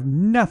we have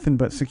nothing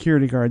but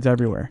security guards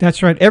everywhere.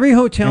 That's right. Every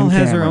hotel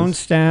has their own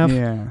staff.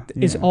 Yeah.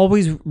 It's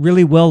always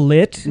really well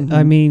lit. Mm-hmm.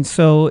 I mean,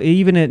 so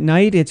even at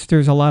night,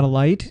 there's a lot of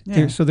light.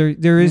 Yeah.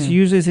 There is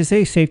usually, as they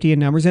say, safety in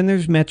numbers, and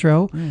there's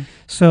Metro. Yeah.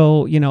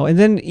 So, and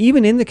then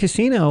even in the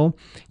casino,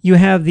 you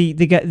have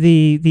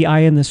the eye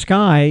in the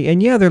sky,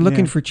 and they're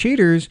looking for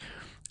cheaters,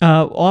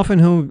 often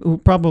who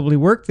probably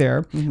work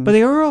there, but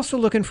they are also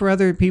looking for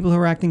other people who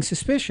are acting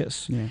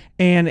suspicious. Yeah.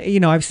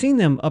 And I've seen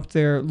them up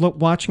there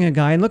watching a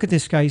guy, and look at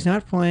this guy. He's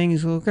not playing.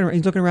 He's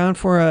looking around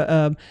for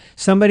a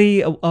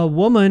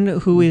woman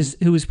who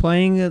is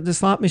playing the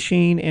slot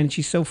machine, and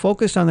she's so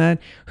focused on that,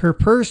 her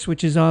purse,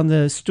 which is on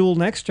the stool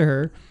next to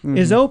her,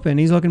 is open.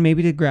 He's looking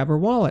maybe to grab her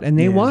wallet, and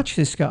they watch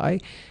this guy,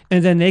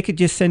 and then they could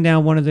just send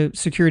down one of the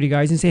security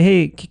guys and say,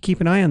 "Hey,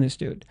 keep an eye on this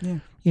dude."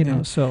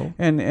 Yeah. So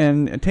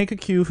and take a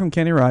cue from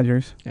Kenny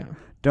Rogers. Yeah.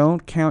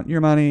 Don't count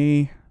your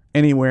money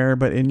anywhere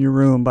but in your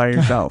room by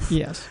yourself.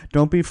 Yes.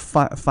 Don't be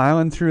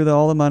filing through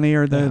all the money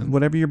or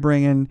whatever you're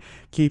bringing.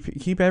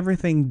 Keep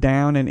everything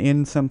down and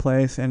in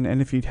someplace.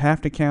 And if you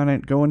have to count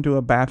it, go into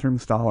a bathroom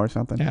stall or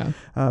something. Yeah.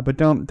 But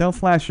don't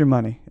flash your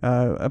money.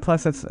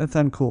 Plus, that's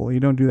uncool. You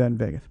don't do that in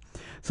Vegas.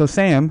 So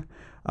Sam,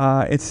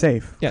 it's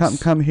safe.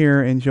 Yes. Come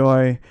here,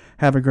 enjoy,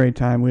 have a great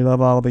time. We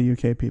love all the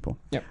UK people.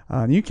 Yep.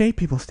 UK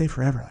people stay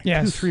forever,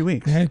 2-3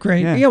 weeks. Yeah,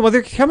 great. Yeah, well,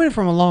 they're coming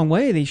from a long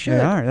way. They should. They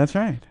are. That's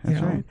right.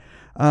 That's right.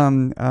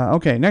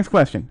 Okay, next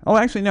question. Oh,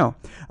 actually, no.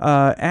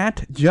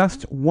 At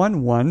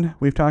Just11,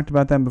 we've talked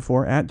about them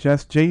before. At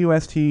Just,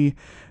 JUSTWONONE,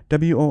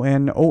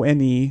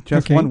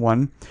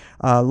 Just11.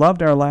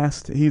 Loved our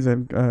last, he's a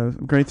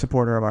great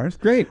supporter of ours.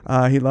 Great.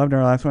 He loved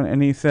our last one,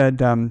 and he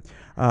said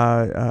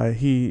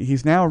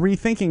he's now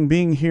rethinking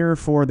being here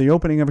for the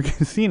opening of a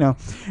casino.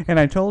 And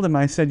I told him,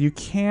 I said, you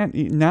can't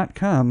not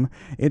come.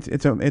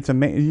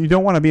 You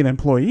don't want to be an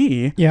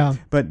employee. Yeah.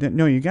 But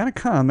no, you got to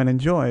come and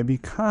enjoy,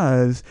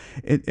 because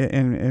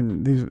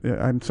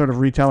I'm sort of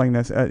retelling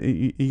this.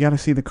 You got to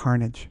see the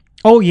carnage.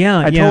 Oh, yeah.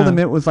 I told them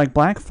it was like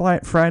Black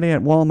Friday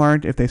at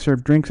Walmart if they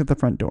serve drinks at the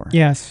front door.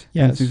 Yes.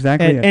 That's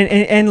exactly it.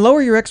 And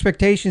lower your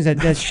expectations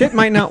that shit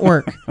might not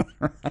work.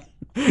 Right.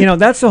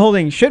 That's the whole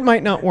thing. Shit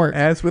might not work.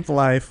 As with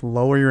life,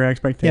 lower your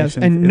expectations.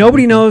 Yes, and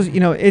nobody knows,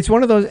 it's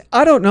one of those,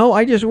 I don't know,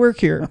 I just work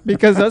here,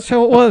 because that's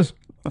how it was.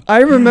 I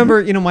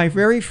remember, my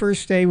very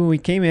first day when we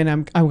came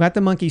in, I got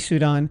the monkey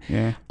suit on.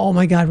 Yeah. Oh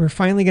my God, we're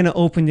finally going to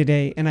open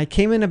today. And I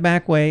came in the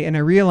back way, and I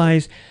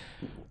realized,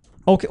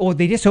 okay,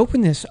 they just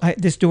opened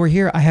this door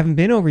here. I haven't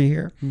been over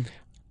here.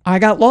 I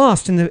got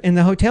lost in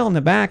the hotel in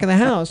the back of the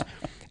house.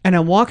 And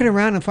I'm walking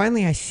around, and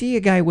finally I see a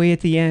guy way at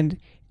the end,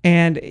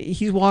 And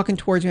he's walking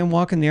towards me. I'm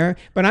walking there,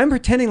 but I'm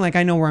pretending like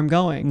I know where I'm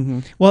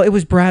going. Well, it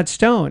was Brad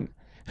Stone,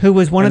 who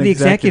was one of the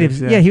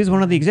executives. Yeah, he was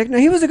one of the executives.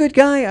 He was a good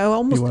guy. I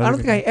don't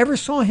think I ever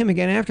saw him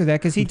again after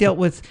that, because he dealt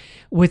with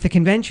the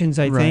conventions,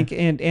 I think,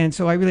 and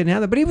so I really didn't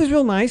have that. But he was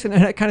real nice, and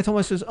I kind of told him,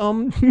 I says,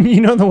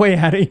 you know the way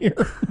out of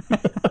here.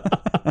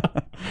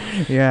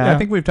 Yeah, I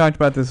think we've talked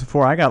about this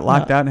before. I got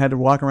locked out and had to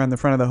walk around the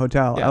front of the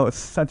hotel. I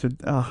was I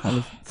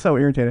was so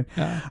irritated.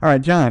 All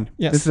right, John.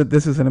 Yes.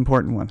 This is an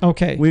important one.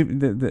 Okay.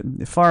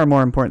 Far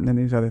more important than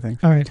these other things.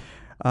 All right.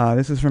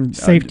 This is from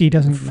safety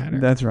doesn't matter.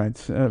 That's right.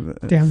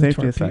 Damn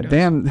safety the aside.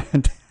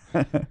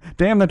 torpedoes.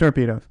 Damn the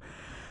torpedoes.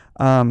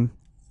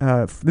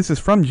 This is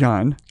from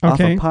John off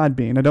of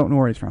Podbean. I don't know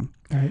where he's from.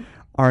 All right.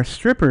 Are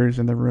strippers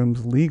in the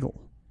rooms legal?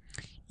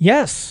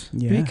 Yes,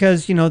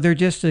 because they're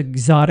just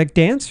exotic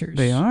dancers.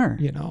 They are.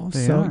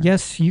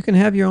 Yes, you can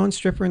have your own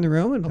stripper in the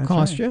room, and it'll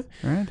cost you.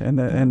 Right, and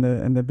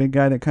the big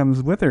guy that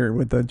comes with her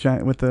with the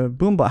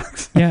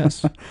boombox.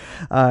 Yes.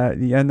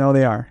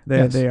 They are.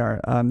 They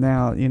are.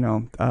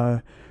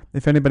 Now,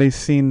 if anybody's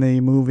seen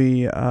the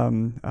movie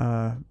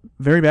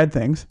Very Bad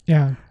Things,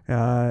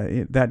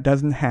 that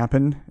doesn't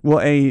happen.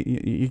 Well,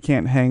 you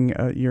can't hang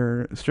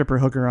your stripper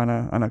hooker on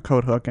a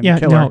coat hook and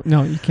kill her.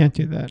 No, you can't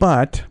do that.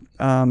 But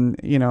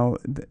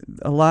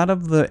a lot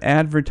of the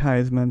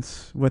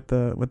advertisements with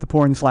the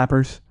porn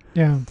slappers,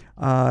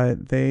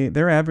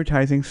 they're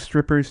advertising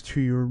strippers to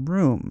your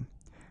room.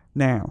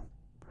 Now,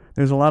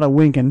 there's a lot of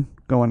winking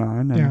going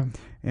on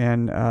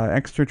and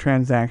extra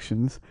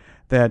transactions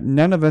that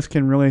none of us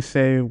can really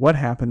say what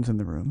happens in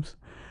the rooms.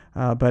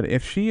 But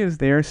if she is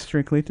there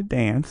strictly to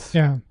dance,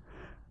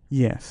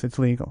 yes, it's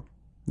legal.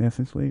 Yes,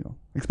 it's legal.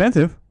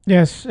 Expensive.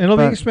 Yes, it'll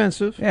be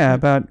expensive.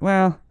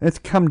 Yeah, it's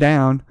come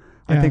down.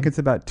 I think it's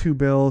about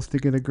 $2 to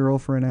get a girl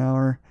for an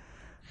hour.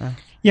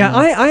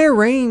 I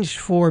arranged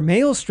for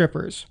male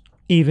strippers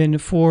even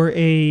for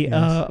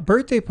a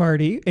birthday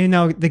party. And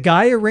now the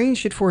guy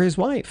arranged it for his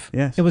wife.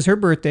 Yes. It was her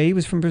birthday. He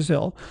was from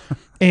Brazil.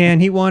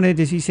 And he wanted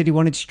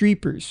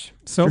streepers.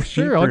 So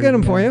sure, I'll get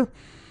them for you.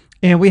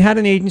 And we had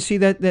an agency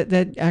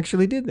that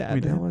actually did that.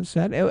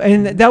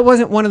 And that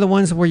wasn't one of the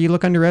ones where you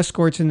look under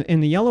escorts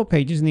in the yellow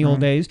pages in the old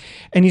days,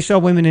 and you saw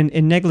women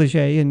in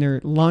negligee in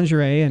their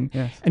lingerie,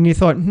 and you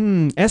thought,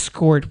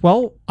 escort.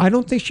 Well, I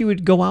don't think she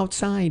would go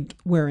outside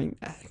wearing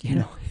that.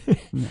 No.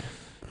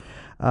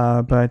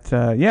 But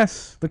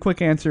yes, the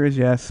quick answer is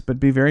yes. But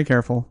be very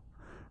careful.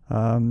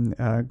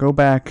 Go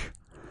back.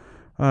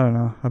 I don't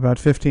know, about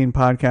 15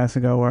 podcasts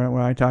ago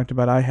where I talked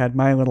about I had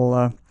my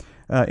little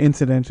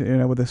incident,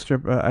 with a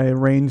strip. I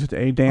arranged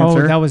a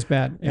dancer. Oh, that was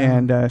bad. Yeah.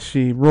 And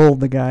she rolled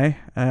the guy,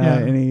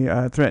 and he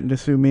threatened to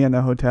sue me in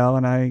the hotel,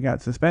 and I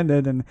got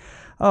suspended. And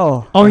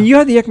you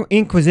had the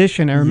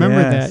Inquisition. I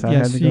remember that. I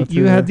yes, had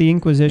you had the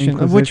Inquisition,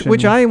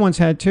 which I once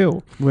had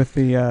too. With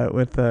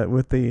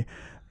the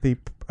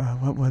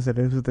what was it?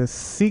 It was the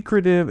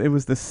secretive. It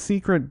was the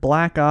secret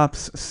Black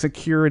Ops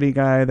security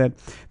guy that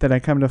I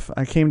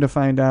came to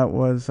find out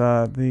was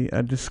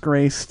the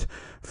disgraced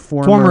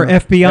former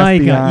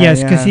FBI guy.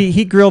 Yes, because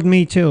he grilled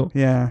me too.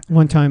 Yeah,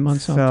 one time on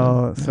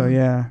something. So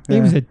he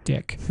was a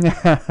dick.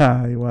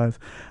 He was.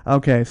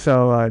 Okay,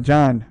 so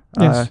John.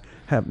 Yes.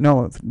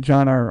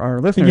 John, our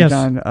listener. Yes.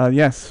 John.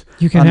 Yes.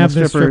 You can have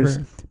the strippers.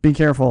 Be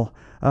careful.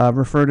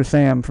 Refer to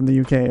Sam from the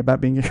UK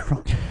about being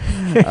careful.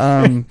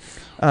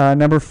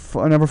 Number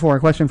 4,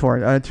 question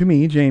 4, to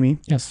me, Jamie.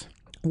 Yes.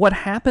 What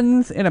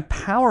happens in a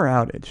power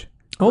outage?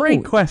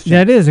 Great question.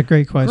 That is a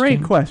great question.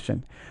 Great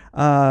question.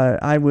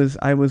 I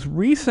was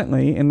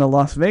recently in the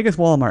Las Vegas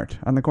Walmart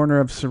on the corner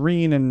of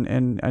Serene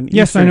and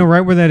yes, Eastern. I know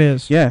right where that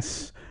is.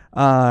 Yes.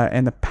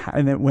 And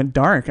it went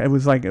dark. It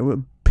was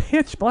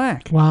pitch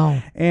black.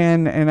 Wow.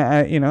 And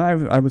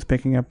I was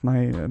picking up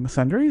my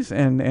sundries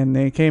and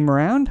they came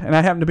around, and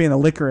I happened to be in the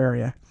liquor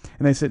area.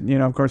 And they said,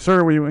 of course,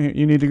 sir,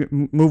 you need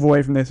to move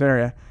away from this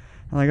area.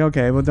 I'm like,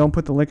 okay, well, don't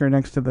put the liquor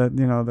next to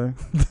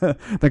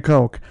the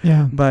Coke.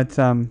 Yeah. But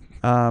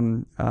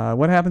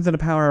what happens in a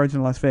power outage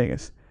in Las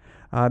Vegas?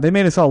 They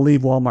made us all leave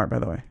Walmart, by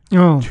the way.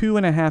 Oh.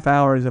 2.5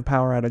 hours of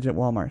power outage at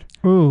Walmart.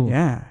 Ooh.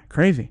 Yeah,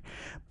 crazy.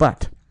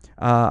 But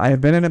I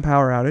have been in a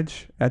power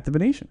outage at the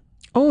Venetian.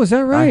 Oh, is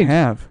that right?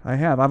 I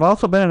have. I've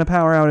also been in a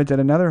power outage at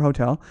another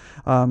hotel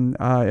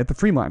at the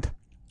Fremont.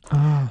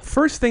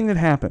 First thing that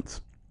happens,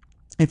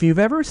 if you've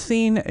ever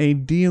seen a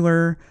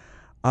dealer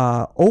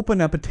open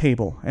up a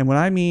table, and what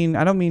I mean,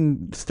 I don't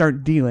mean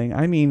start dealing.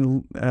 I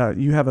mean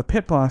you have a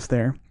pit boss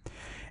there,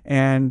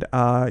 and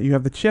you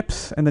have the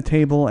chips and the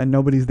table, and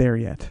nobody's there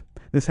yet.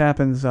 This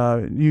happens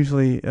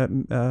usually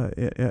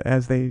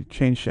as they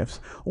change shifts,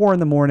 or in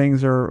the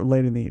mornings or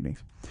late in the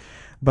evenings.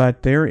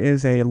 But there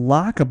is a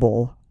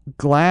lockable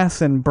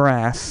glass and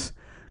brass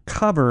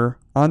cover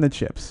on the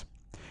chips,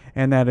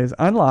 and that is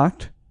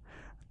unlocked.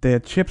 The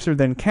chips are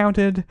then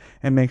counted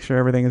and make sure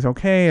everything is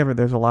okay.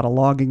 There's a lot of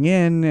logging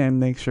in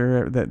and make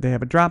sure that they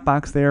have a drop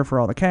box there for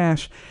all the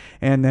cash,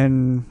 and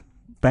then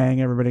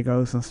bang, everybody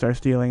goes and starts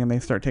dealing, and they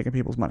start taking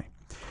people's money.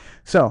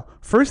 So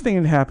first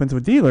thing that happens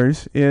with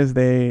dealers is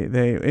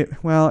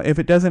if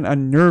it doesn't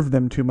unnerve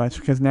them too much,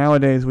 because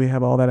nowadays we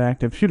have all that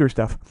active shooter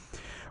stuff.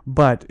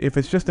 But if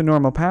it's just a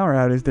normal power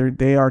outage,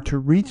 they are to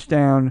reach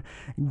down,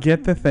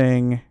 get the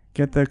thing,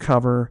 get the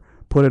cover,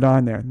 put it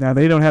on there. Now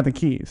they don't have the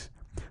keys,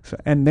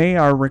 and they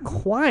are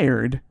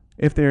required,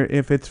 if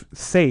it's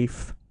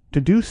safe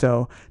to do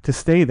so, to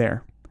stay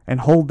there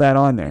and hold that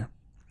on there,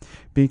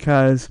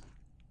 because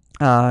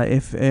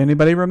if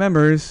anybody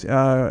remembers,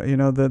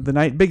 the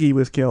night Biggie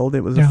was killed,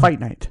 it was a fight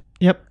night.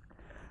 Yep.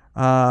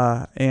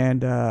 There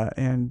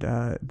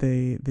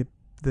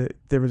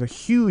was a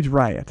huge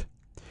riot.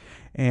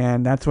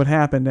 And that's what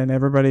happened, and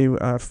everybody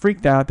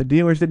freaked out. The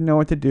dealers didn't know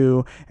what to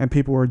do, and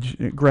people were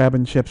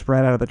grabbing chips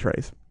right out of the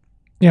trays.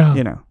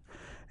 Yeah.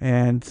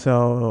 And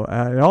so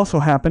it also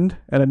happened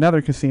at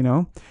another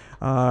casino.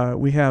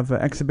 We have an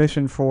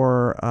exhibition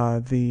for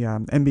the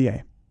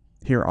NBA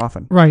here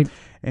often. Right.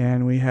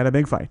 And we had a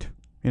big fight.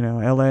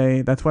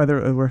 L.A. That's why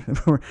we're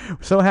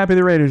so happy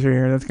the Raiders are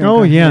here. That's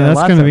gonna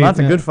that's going to be lots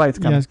of good fights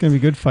coming. Yeah, it's going to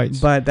be good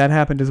fights. But that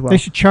happened as well. They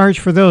should charge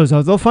for those.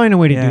 They'll find a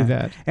way to do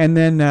that. And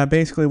then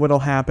basically what'll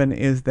happen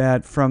is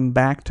that from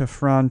back to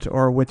front,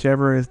 or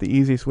whichever is the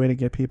easiest way to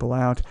get people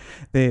out,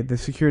 the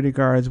security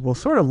guards will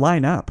sort of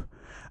line up.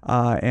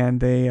 And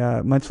they,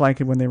 much like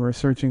when they were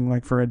searching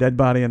for a dead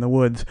body in the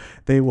woods,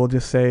 they will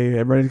just say,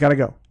 everybody's got to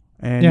go.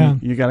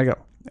 And you got to go.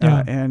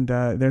 Yeah.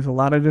 There's a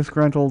lot of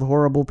disgruntled,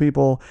 horrible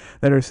people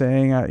that are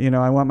saying,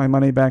 I want my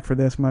money back for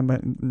this.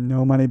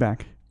 No money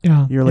back.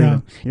 Yeah, you're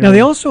leaving. Now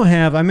they also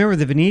have. I remember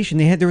the Venetian.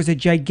 There was a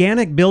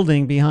gigantic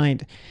building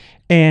behind,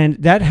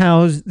 and that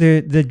housed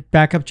the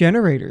backup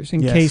generators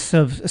in case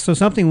of. So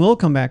something will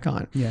come back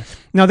on. Yes.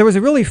 Now there was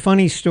a really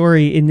funny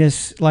story in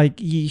this.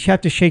 You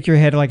have to shake your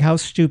head. How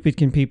stupid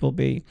can people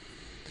be?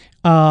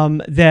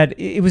 That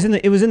it was in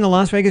the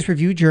Las Vegas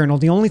Review Journal.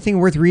 The only thing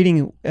worth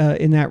reading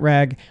in that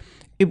rag.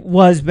 It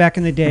was back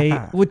in the day.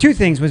 Well, two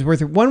things was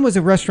worth it. One was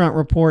a restaurant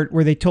report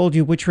where they told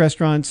you which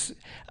restaurants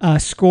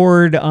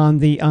scored from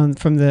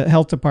the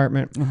health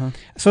department. Uh-huh.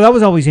 So that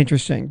was always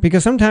interesting,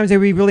 because sometimes they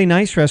would be really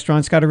nice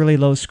restaurants, got a really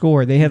low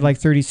score. They had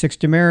 36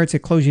 demerits. It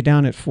closed you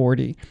down at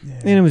 40. Yeah.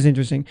 And it was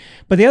interesting.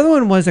 But the other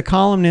one was a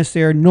columnist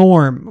there,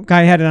 Norm.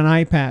 Guy had an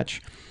eye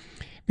patch.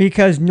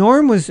 Because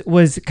Norm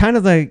was kind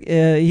of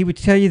he would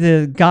tell you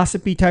the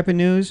gossipy type of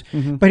news,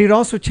 but he'd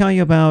also tell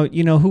you about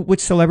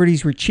which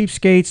celebrities were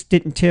cheapskates,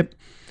 didn't tip,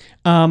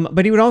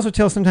 but he would also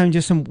tell sometimes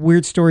just some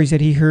weird stories that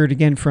he heard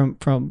again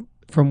from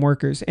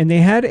workers. And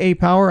they had a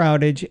power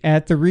outage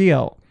at the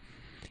Rio,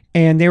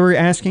 and they were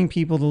asking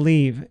people to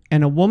leave.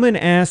 And a woman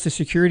asked the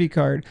security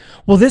guard,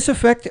 "Will this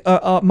affect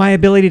my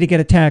ability to get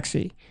a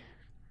taxi?"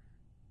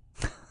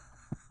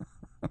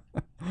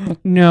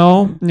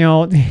 No,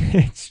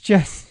 it's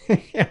just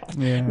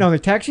no. The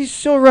taxis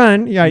still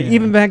run.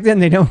 Even back then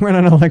they don't run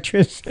on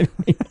electricity.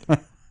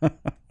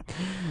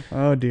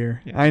 Oh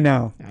dear, I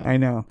know.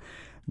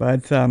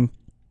 But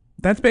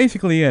that's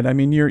basically it. I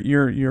mean,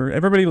 you're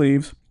everybody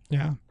leaves.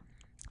 Yeah,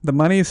 the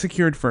money is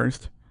secured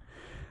first.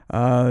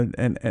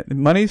 And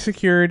money's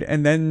secured,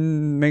 and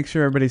then make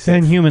sure everybody's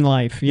safe. Then human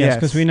life, yes,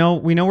 because we know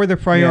where the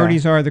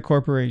priorities are. The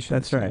corporations.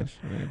 That's right.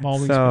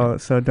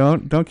 So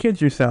don't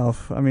kid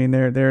yourself. I mean,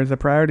 there's a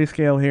priority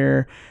scale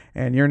here,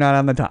 and you're not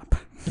on the top.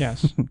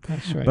 Yes,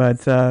 that's right. But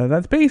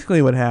that's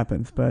basically what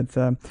happens. But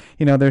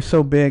they're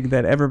so big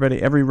that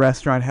every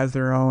restaurant has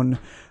their own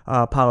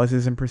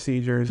policies and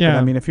procedures. Yeah. But,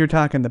 I mean, if you're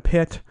talking the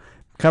Pit,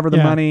 cover the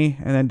money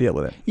and then deal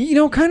with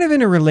it. Kind of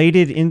in a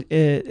related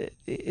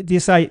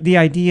the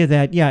idea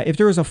that if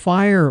there was a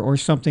fire or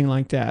something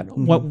like that,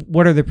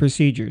 what are the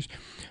procedures?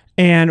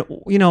 And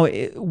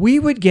we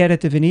would get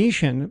at the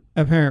Venetian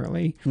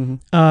apparently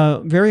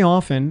very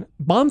often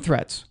bomb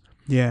threats.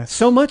 Yes.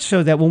 So much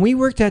so that when we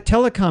worked at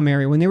telecom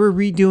area, when they were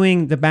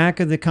redoing the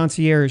back of the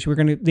concierge,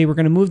 they were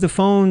gonna move the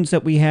phones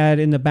that we had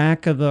in the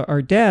back of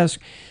our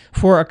desk.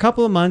 For a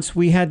couple of months,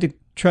 we had to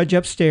trudge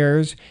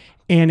upstairs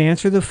and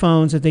answer the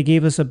phones that they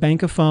gave us, a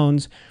bank of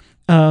phones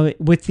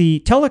with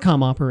the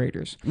telecom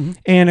operators. Mm-hmm.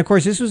 And of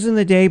course, this was in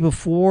the day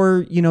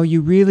before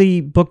you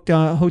really booked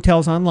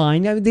hotels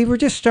online. They were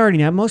just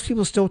starting out. Most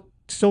people still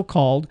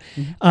called.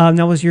 Mm-hmm.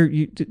 That was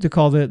the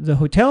call. The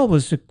hotel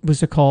was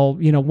to call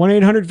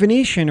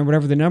 1-800-Venetian or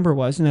whatever the number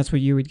was, and that's what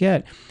you would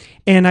get.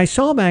 And I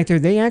saw back there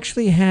they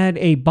actually had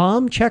a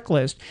bomb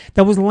checklist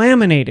that was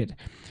laminated.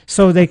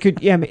 So they could,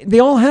 they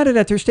all had it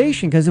at their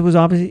station because it was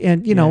obviously,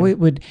 and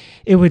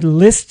it would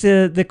list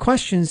the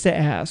questions to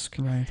ask.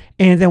 Right.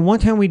 And then one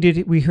time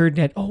we heard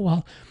that,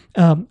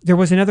 there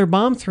was another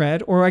bomb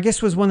threat, or I guess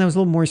it was one that was a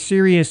little more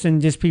serious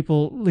and just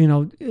people,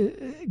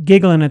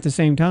 giggling at the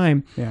same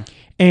time. Yeah.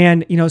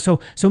 And, so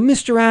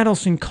Mr.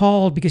 Adelson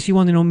called because he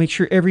wanted to make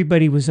sure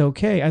everybody was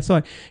okay. I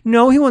thought,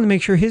 no, he wanted to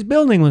make sure his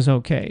building was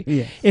okay.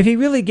 Yes. If he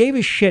really gave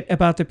a shit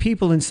about the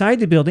people inside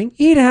the building,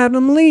 he'd have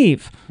them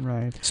leave.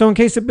 Right. So in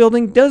case the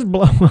building does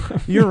blow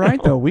up. You're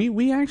right, though.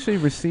 We actually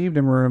received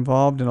and were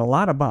involved in a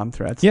lot of bomb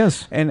threats.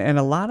 Yes. And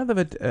a lot of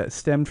it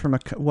stemmed from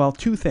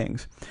two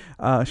things.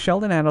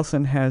 Sheldon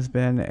Adelson has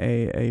been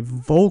a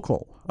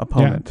vocal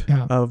opponent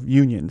of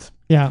unions.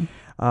 Yeah.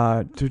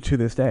 To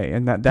this day,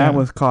 and that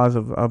was cause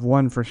of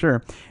one for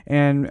sure,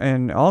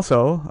 and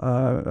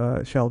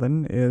also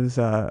Sheldon is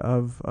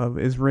of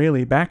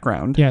Israeli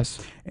background. Yes,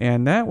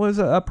 and that was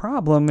a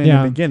problem in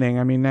the beginning.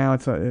 I mean, now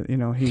it's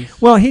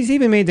he's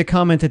even made the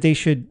comment that they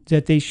should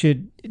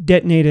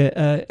detonate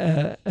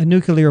a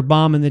nuclear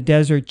bomb in the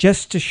desert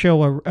just to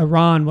show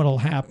Iran what'll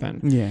happen.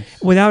 Yes,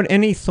 without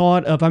any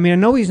thought of. I mean, I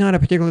know he's not a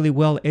particularly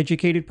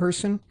well-educated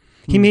person.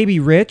 He may be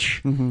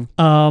rich,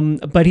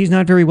 but he's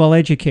not very well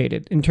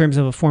educated in terms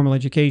of a formal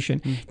education.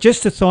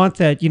 Just the thought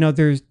that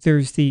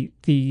there's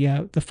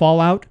the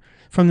fallout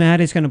from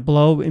that is going to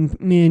blow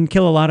and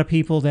kill a lot of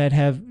people that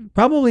have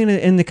probably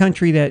in the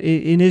country that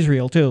in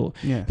Israel too,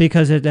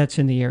 because that's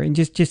in the air, and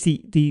just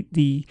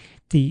the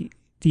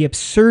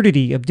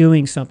absurdity of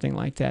doing something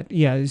like that,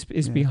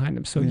 is behind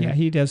him. So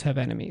he does have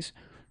enemies.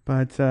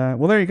 But,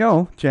 well, there you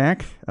go,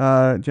 Jack.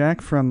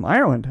 Jack from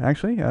Ireland,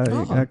 actually,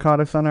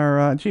 caught us on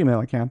our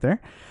Gmail account there.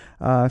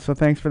 So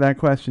thanks for that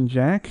question,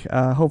 Jack.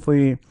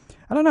 Hopefully,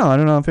 I don't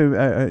know if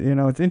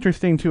it's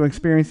interesting to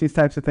experience these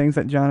types of things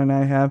that John and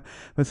I have,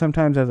 but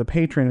sometimes as a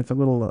patron, it's a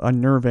little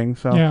unnerving.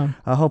 So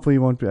hopefully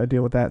you won't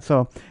deal with that.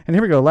 So, and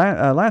here we go.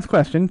 Last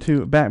question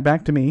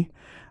back to me.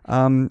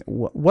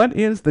 What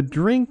is the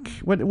drink?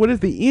 What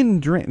is the in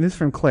drink? This is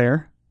from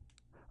Claire,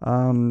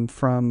 from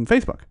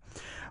Facebook.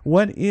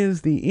 What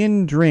is the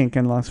in drink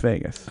in Las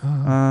Vegas?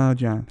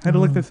 John, I had to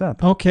look this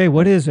up. Okay,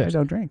 what is it? I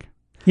don't drink.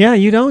 Yeah,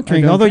 you don't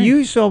drink. Although you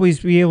used to always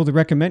be able to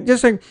recommend.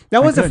 Just like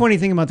that was the funny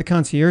thing about the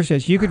concierge.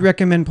 You could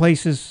recommend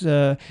places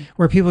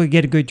where people could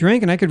get a good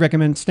drink, and I could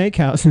recommend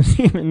steakhouses,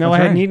 even though I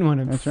hadn't eaten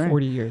one in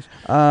 40 years.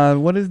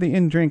 What is the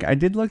in drink? I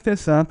did look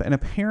this up, and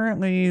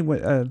apparently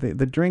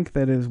the drink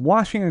that is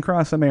washing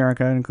across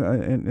America,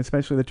 and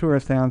especially the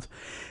tourist towns,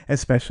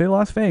 especially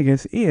Las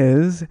Vegas,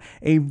 is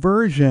a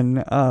version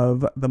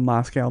of the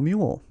Moscow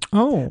Mule.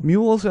 Oh.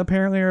 Mules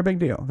apparently are a big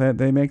deal.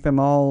 They make them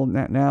all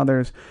now.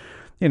 There's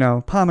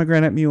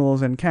pomegranate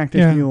mules and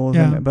cactus mules,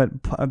 but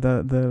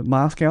the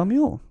Moscow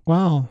Mule.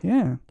 Wow.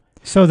 Yeah.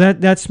 So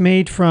that's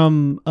made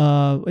from,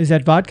 is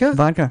that vodka?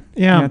 Vodka.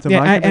 Yeah. It's a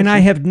vodka and I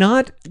have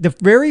not, the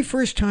very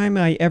first time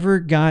I ever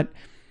got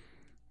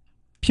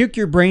puke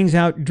your brains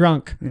out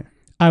drunk,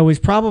 I was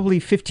probably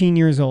 15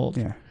 years old.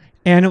 Yeah.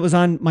 And it was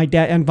on my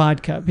dad and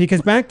vodka,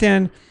 because back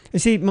then, you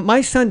see,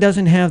 my son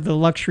doesn't have the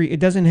luxury. It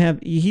doesn't have.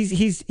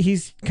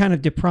 He's kind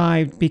of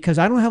deprived because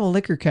I don't have a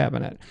liquor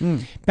cabinet.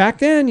 Back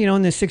then,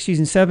 in the 60s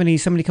and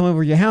 70s, somebody come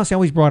over to your house. They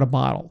always brought a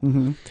bottle.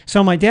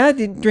 So my dad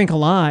didn't drink a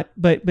lot,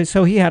 but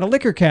so he had a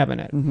liquor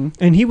cabinet,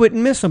 and he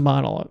wouldn't miss a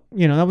bottle.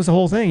 That was the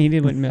whole thing.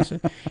 Wouldn't miss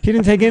it. He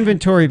didn't take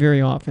inventory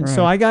very often. Right.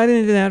 So I got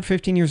into that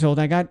 15 years old.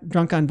 I got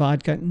drunk on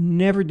vodka.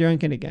 Never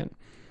drank it again.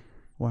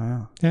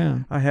 Wow. Yeah.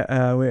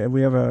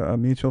 We have a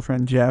mutual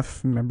friend,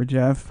 Jeff. Remember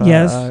Jeff?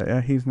 Yes.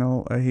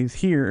 He's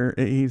here.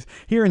 He's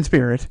here in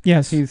spirit.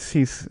 Yes.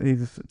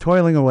 He's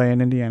toiling away in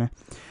Indiana.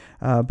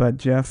 But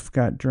Jeff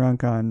got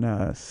drunk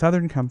on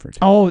Southern Comfort.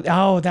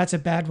 Oh, that's a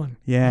bad one.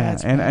 Yeah,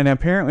 and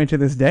apparently to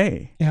this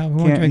day, he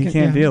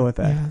can't deal with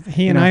that. Yeah.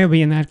 He and I will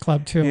be in that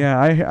club too. Yeah,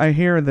 I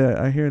hear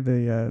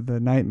the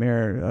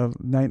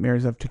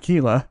nightmares of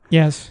tequila.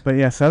 Yes,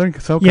 but Southern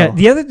SoCo.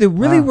 Yeah, the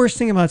really worst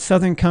thing about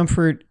Southern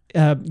Comfort,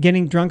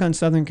 getting drunk on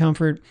Southern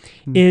Comfort,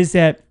 is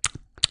that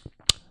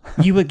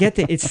you would get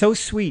it's so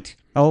sweet.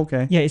 Oh,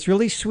 okay. Yeah, it's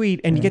really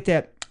sweet, and you get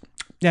that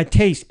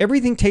taste.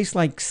 Everything tastes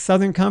like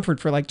Southern Comfort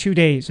for like 2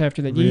 days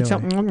after that. You eat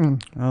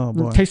something. Oh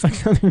boy. It tastes like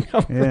Southern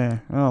Comfort. Yeah.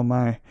 Oh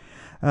my.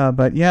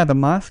 But the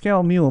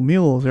Moscow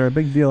mules are a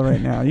big deal right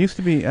now. It used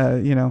to be,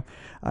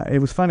 it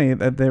was funny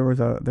that there was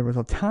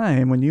a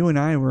time when you and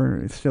I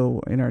were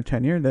still in our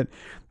tenure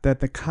that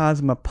the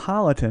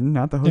Cosmopolitan,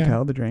 not the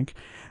hotel, the drink,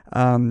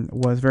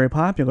 was very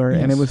popular.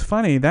 Yes. And it was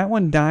funny. That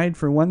one died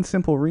for one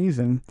simple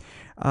reason.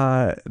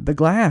 The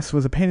glass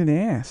was a pain in the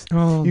ass.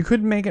 Oh. You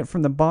couldn't make it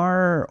from the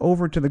bar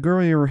over to the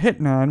girl you were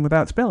hitting on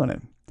without spilling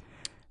it.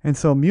 And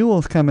so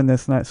mules come in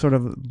this sort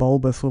of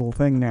bulbous little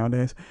thing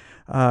nowadays,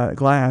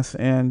 glass,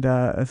 and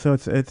so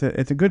it's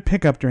a good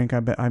pickup drink.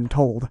 I'm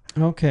told.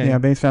 Okay. Yeah,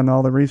 based on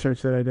all the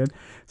research that I did.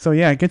 So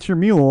get your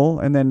mule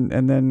and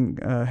then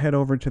head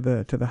over to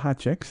the hot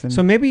chicks. And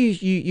so maybe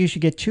you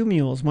should get 2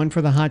 mules, one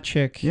for the hot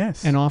chick,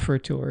 yes, and offer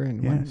it to her,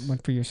 and one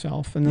for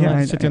yourself, and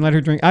then sit there and let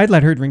her drink. I'd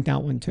let her drink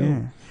that one too.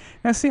 Yeah.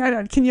 Now, see,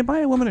 can you buy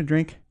a woman a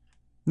drink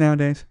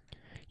nowadays?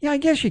 Yeah, I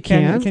guess you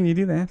can. Can you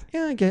do that?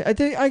 Yeah,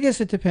 I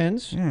guess it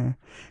depends. Yeah,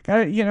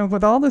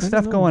 with all this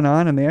stuff going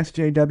on and the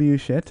SJW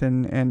shit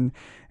and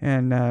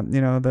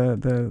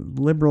the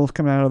liberals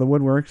coming out of the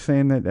woodwork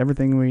saying that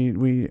everything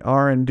we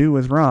are and do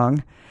is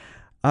wrong.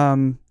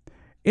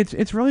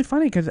 It's really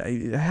funny because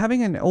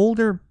having an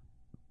older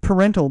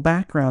parental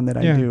background that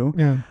I do.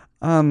 Yeah.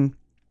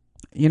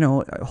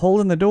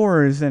 Holding the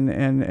doors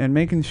and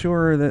making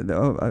sure that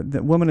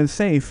the woman is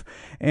safe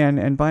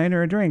and buying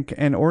her a drink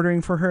and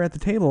ordering for her at the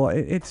table.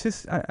 It's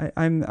just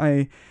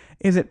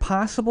Is it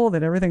possible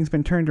that everything's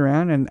been turned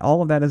around and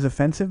all of that is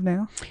offensive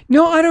now?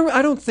 No,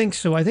 I don't think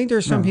so. I think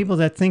there's some people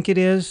that think it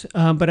is,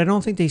 but I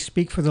don't think they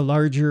speak for the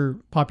larger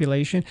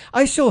population.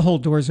 I still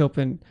hold doors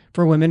open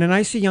for women, and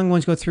I see young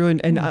ones go through,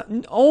 and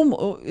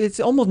it's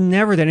almost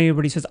never that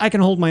anybody says, I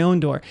can hold my own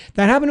door.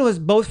 That happened to us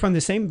both from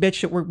the same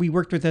bitch that we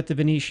worked with at the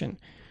Venetian.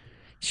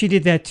 She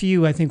did that to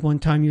you, I think, one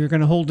time. You were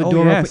going to hold the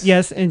door open.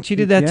 Yes, and she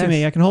did that to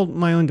me. I can hold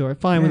my own door,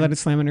 fine, without it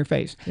slamming her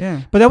face.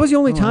 Yeah. But that was the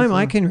only time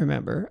I can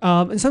remember.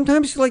 And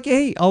sometimes, like,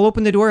 hey, I'll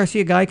open the door. I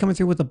see a guy coming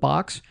through with a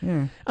box.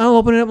 Yeah. I'll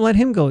open it up and let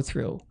him go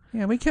through.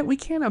 Yeah, we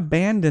can't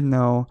abandon,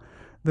 though,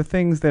 the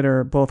things that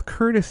are both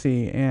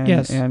courtesy and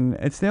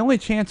it's the only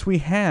chance we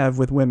have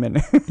with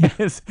women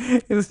is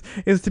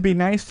to be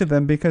nice to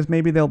them, because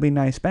maybe they'll be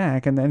nice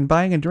back. And then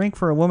buying a drink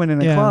for a woman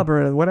in a club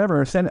or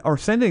whatever, or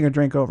sending a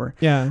drink over.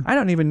 Yeah. I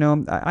don't even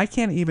know. I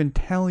can't even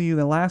tell you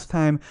the last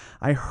time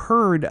I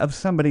heard of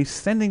somebody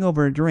sending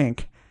over a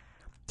drink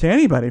to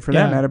anybody, for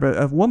that matter,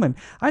 but a woman.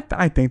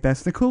 I think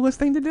that's the coolest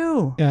thing to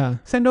do. Yeah.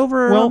 Send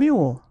over a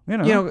mule.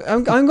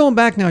 I'm going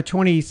back now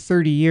 20,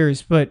 30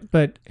 years, but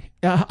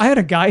I had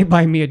a guy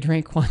buy me a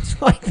drink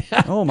once like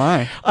that. Oh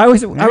my! I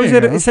was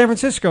at San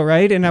Francisco,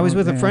 right? And I was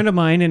with a friend of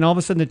mine, and all of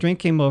a sudden the drink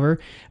came over,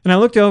 and I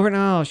looked over, and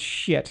oh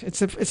shit,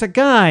 it's a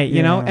guy,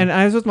 you know. And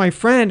I was with my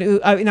friend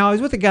who I was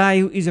with a guy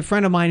who is a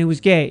friend of mine who was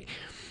gay.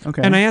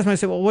 Okay. And I asked him, I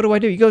said, well, what do I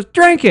do? He goes,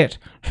 drink it.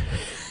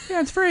 Yeah,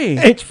 it's free.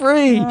 It's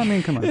free. I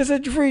mean, come on. It's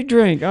a free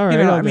drink. All right.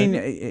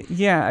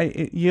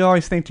 You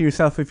always think to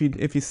yourself, if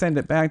you send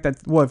it back,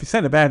 that's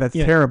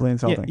terribly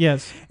insulting.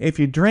 Yes. If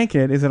you drink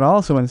it, is it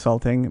also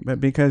insulting?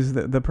 But because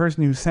the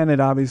person who sent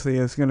it obviously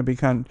is going to be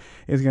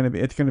it's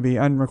going to be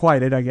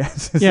unrequited, I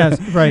guess. Yes.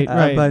 Right.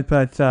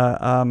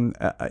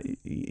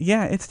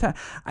 It's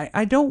tough.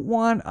 I don't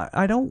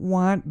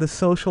want the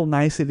social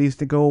niceties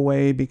to go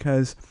away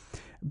because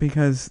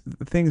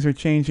things are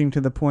changing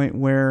to the point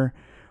where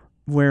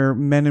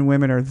men and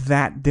women are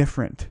that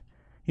different.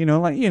 You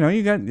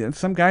got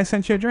some guy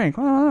sent you a drink.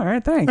 Well, all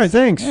right, thanks. All right,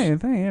 thanks. Hey,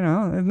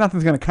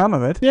 nothing's going to come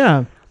of it.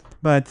 Yeah.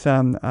 But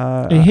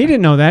and he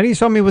didn't know that. He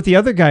saw me with the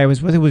other guy I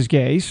was with who was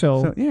gay.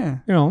 So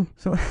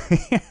So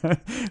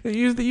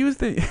use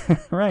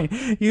the right.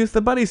 Use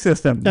the buddy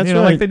system. That's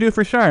like they do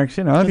for sharks.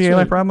 If you have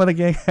a problem with a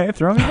gay guy,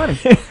 throw him a buddy.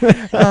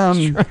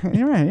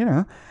 You're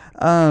right.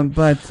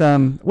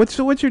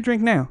 What's your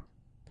drink now?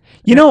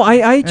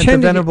 I at the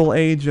venerable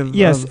age of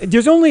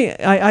There's only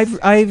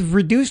I've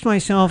reduced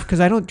myself because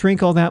I don't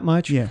drink all that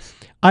much. Yes,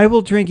 I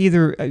will drink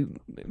either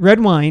red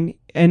wine,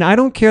 and I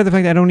don't care the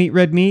fact that I don't eat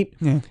red meat.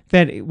 Yeah.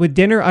 That with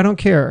dinner, I don't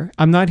care.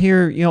 I'm not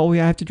here. I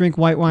have to drink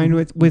white wine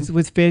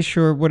with fish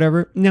or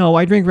whatever. No,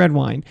 I drink red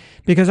wine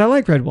because I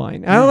like red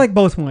wine. I like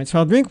both wines, so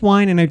I'll drink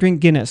wine and I drink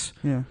Guinness.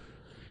 Yeah.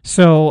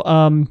 So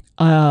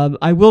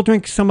I will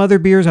drink some other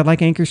beers. I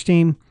like Anchor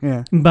Steam.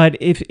 Yeah. But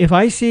if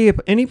I see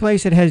any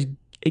place that has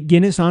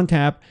Guinness on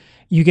tap,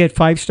 you get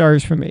 5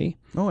 stars from me.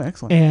 Oh,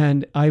 excellent!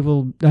 And I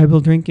will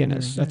drink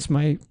Guinness. That's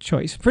my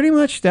choice. Pretty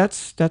much,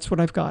 that's what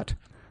I've got.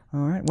 All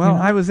right. Well,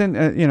 I was in,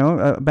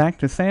 back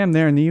to Sam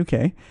there in the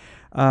UK.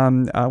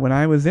 When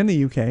I was in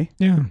the UK,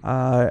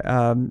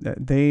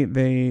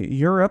 they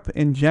Europe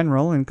in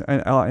general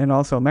and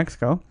also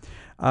Mexico,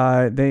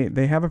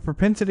 they have a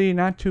propensity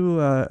not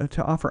to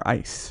offer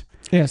ice.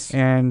 Yes.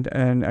 And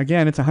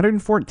again, it's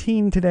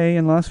 114 today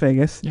in Las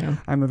Vegas. Yeah.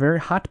 I'm a very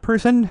hot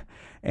person.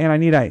 And I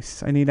need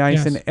ice. I need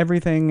ice in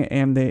everything.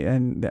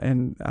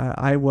 And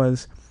I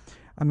was,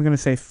 I'm going to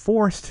say,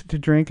 forced to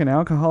drink an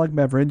alcoholic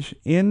beverage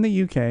in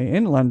the UK,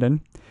 in London,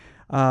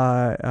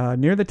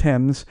 near the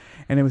Thames.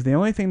 And it was the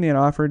only thing they had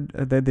offered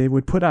that they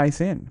would put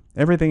ice in.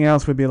 Everything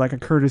else would be like a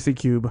courtesy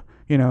cube.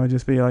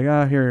 Just be like,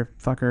 here,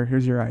 fucker,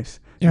 here's your ice.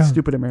 Yeah.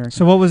 Stupid American.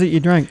 So what was it you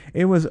drank?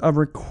 It was a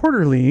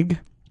Recorder League,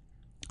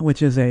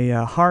 which is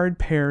a hard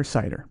pear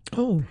cider.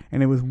 Oh.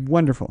 And it was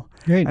wonderful.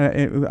 Great.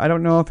 I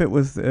don't know if it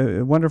was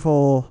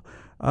wonderful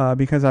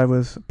because I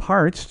was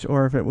parched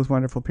or if it was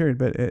wonderful, period.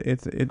 But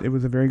it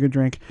was a very good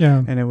drink.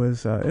 Yeah. And it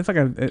was,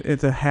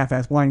 it's a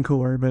half-ass wine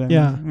cooler, but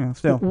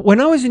still. When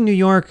I was in New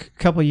York a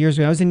couple of years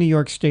ago, I was in New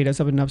York State. I was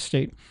up in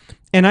upstate.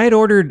 And I had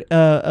ordered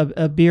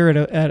a beer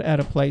at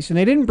a place. And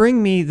they didn't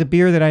bring me the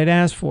beer that I had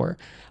asked for.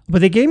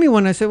 But they gave me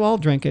one. I said, well, I'll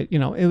drink it.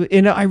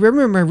 And I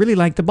remember I really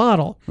liked the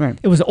bottle. Right.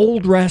 It was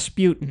Old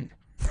Rasputin.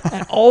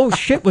 And oh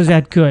shit, was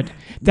that good?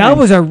 That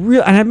was a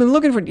real. And I've been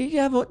looking for. Do you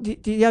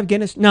have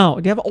Guinness? No.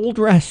 Do you have Old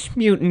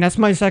Rasputin? That's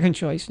my second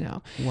choice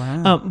now.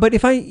 Wow. But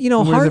if I,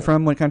 where's it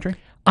from? What country?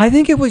 I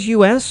think it was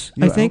U.S.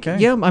 I think.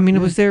 Okay. Yeah. I mean,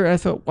 it was there. I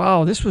thought,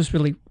 wow, this was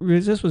really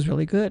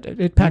good.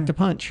 It packed a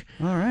punch.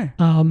 All right.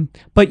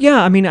 But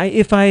yeah, I mean,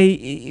 if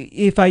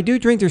I do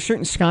drink, there's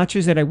certain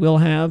scotches that I will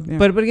have. Yeah.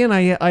 But again,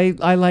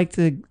 I like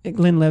the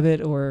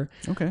Glenlivet or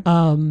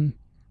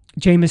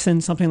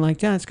Jameson, something like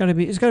that. It's got to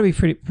be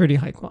pretty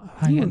high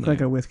You end. look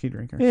like a whiskey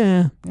drinker.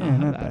 Yeah.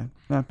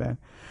 Not bad.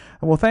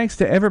 Well, thanks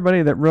to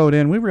everybody that wrote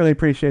in. We really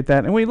appreciate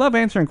that, and we love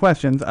answering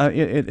questions.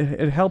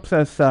 It helps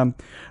us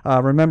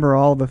remember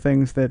all the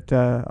things that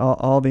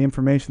all the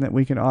information that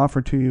we can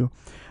offer to you.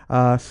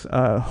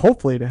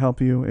 hopefully to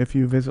help you if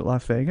you visit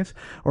Las Vegas,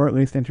 or at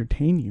least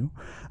entertain you.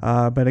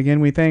 But again,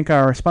 we thank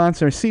our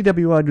sponsor,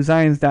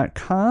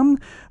 CWOdesigns.com,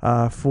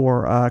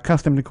 for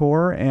custom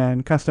decor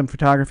and custom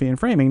photography and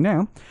framing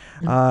now.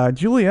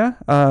 Julia,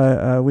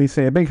 we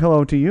say a big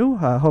hello to you.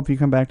 Hope you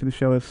come back to the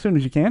show as soon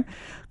as you can.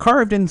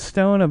 Carved in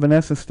Stone, a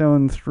Vanessa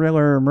Stone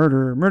thriller,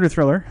 murder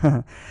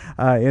thriller,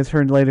 is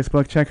her latest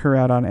book. Check her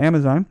out on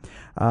Amazon.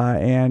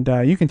 And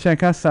you can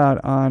check us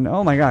out on,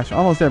 oh my gosh,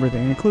 almost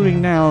everything,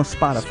 including now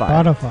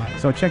Spotify.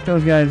 So check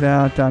those guys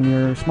out on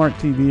your smart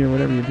TV or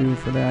whatever you do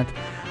for that.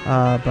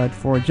 But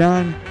for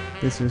John,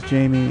 this is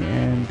Jamey,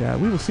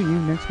 and we will see you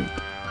next week.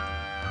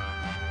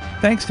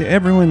 Thanks to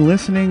everyone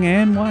listening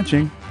and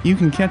watching. You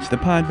can catch the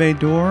Pod Bay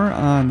Door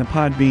on the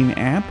Podbean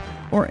app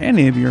or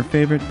any of your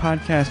favorite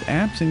podcast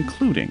apps,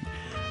 including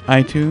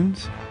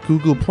iTunes,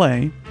 Google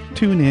Play,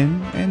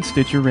 TuneIn, and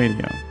Stitcher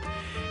Radio.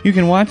 You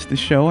can watch the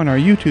show on our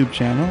YouTube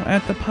channel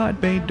at the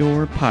Pod Bay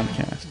Door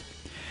Podcast.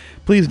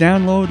 Please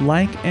download,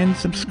 like, and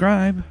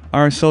subscribe.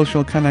 Our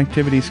social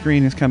connectivity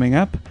screen is coming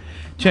up.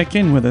 Check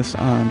in with us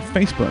on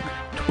Facebook,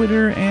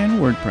 Twitter, and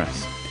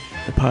WordPress.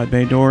 The Pod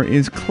Bay Door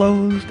is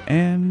closed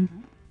and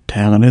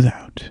talent is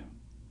out.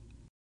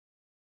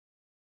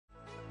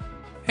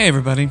 Hey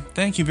everybody,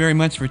 thank you very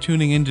much for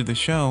tuning into the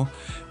show.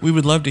 We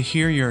would love to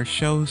hear your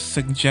show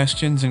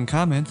suggestions and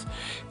comments.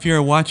 If you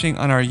are watching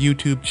on our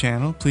YouTube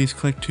channel, please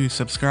click to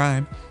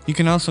subscribe. You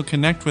can also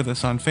connect with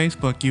us on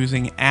Facebook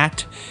using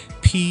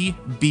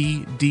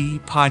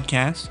 @PBD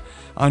Podcast,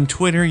 on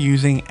Twitter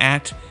using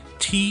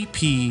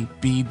 @TPBD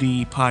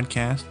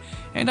Podcast,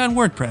 and on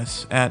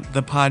WordPress at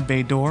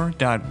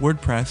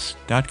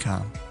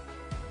thepodbaydoor.wordpress.com.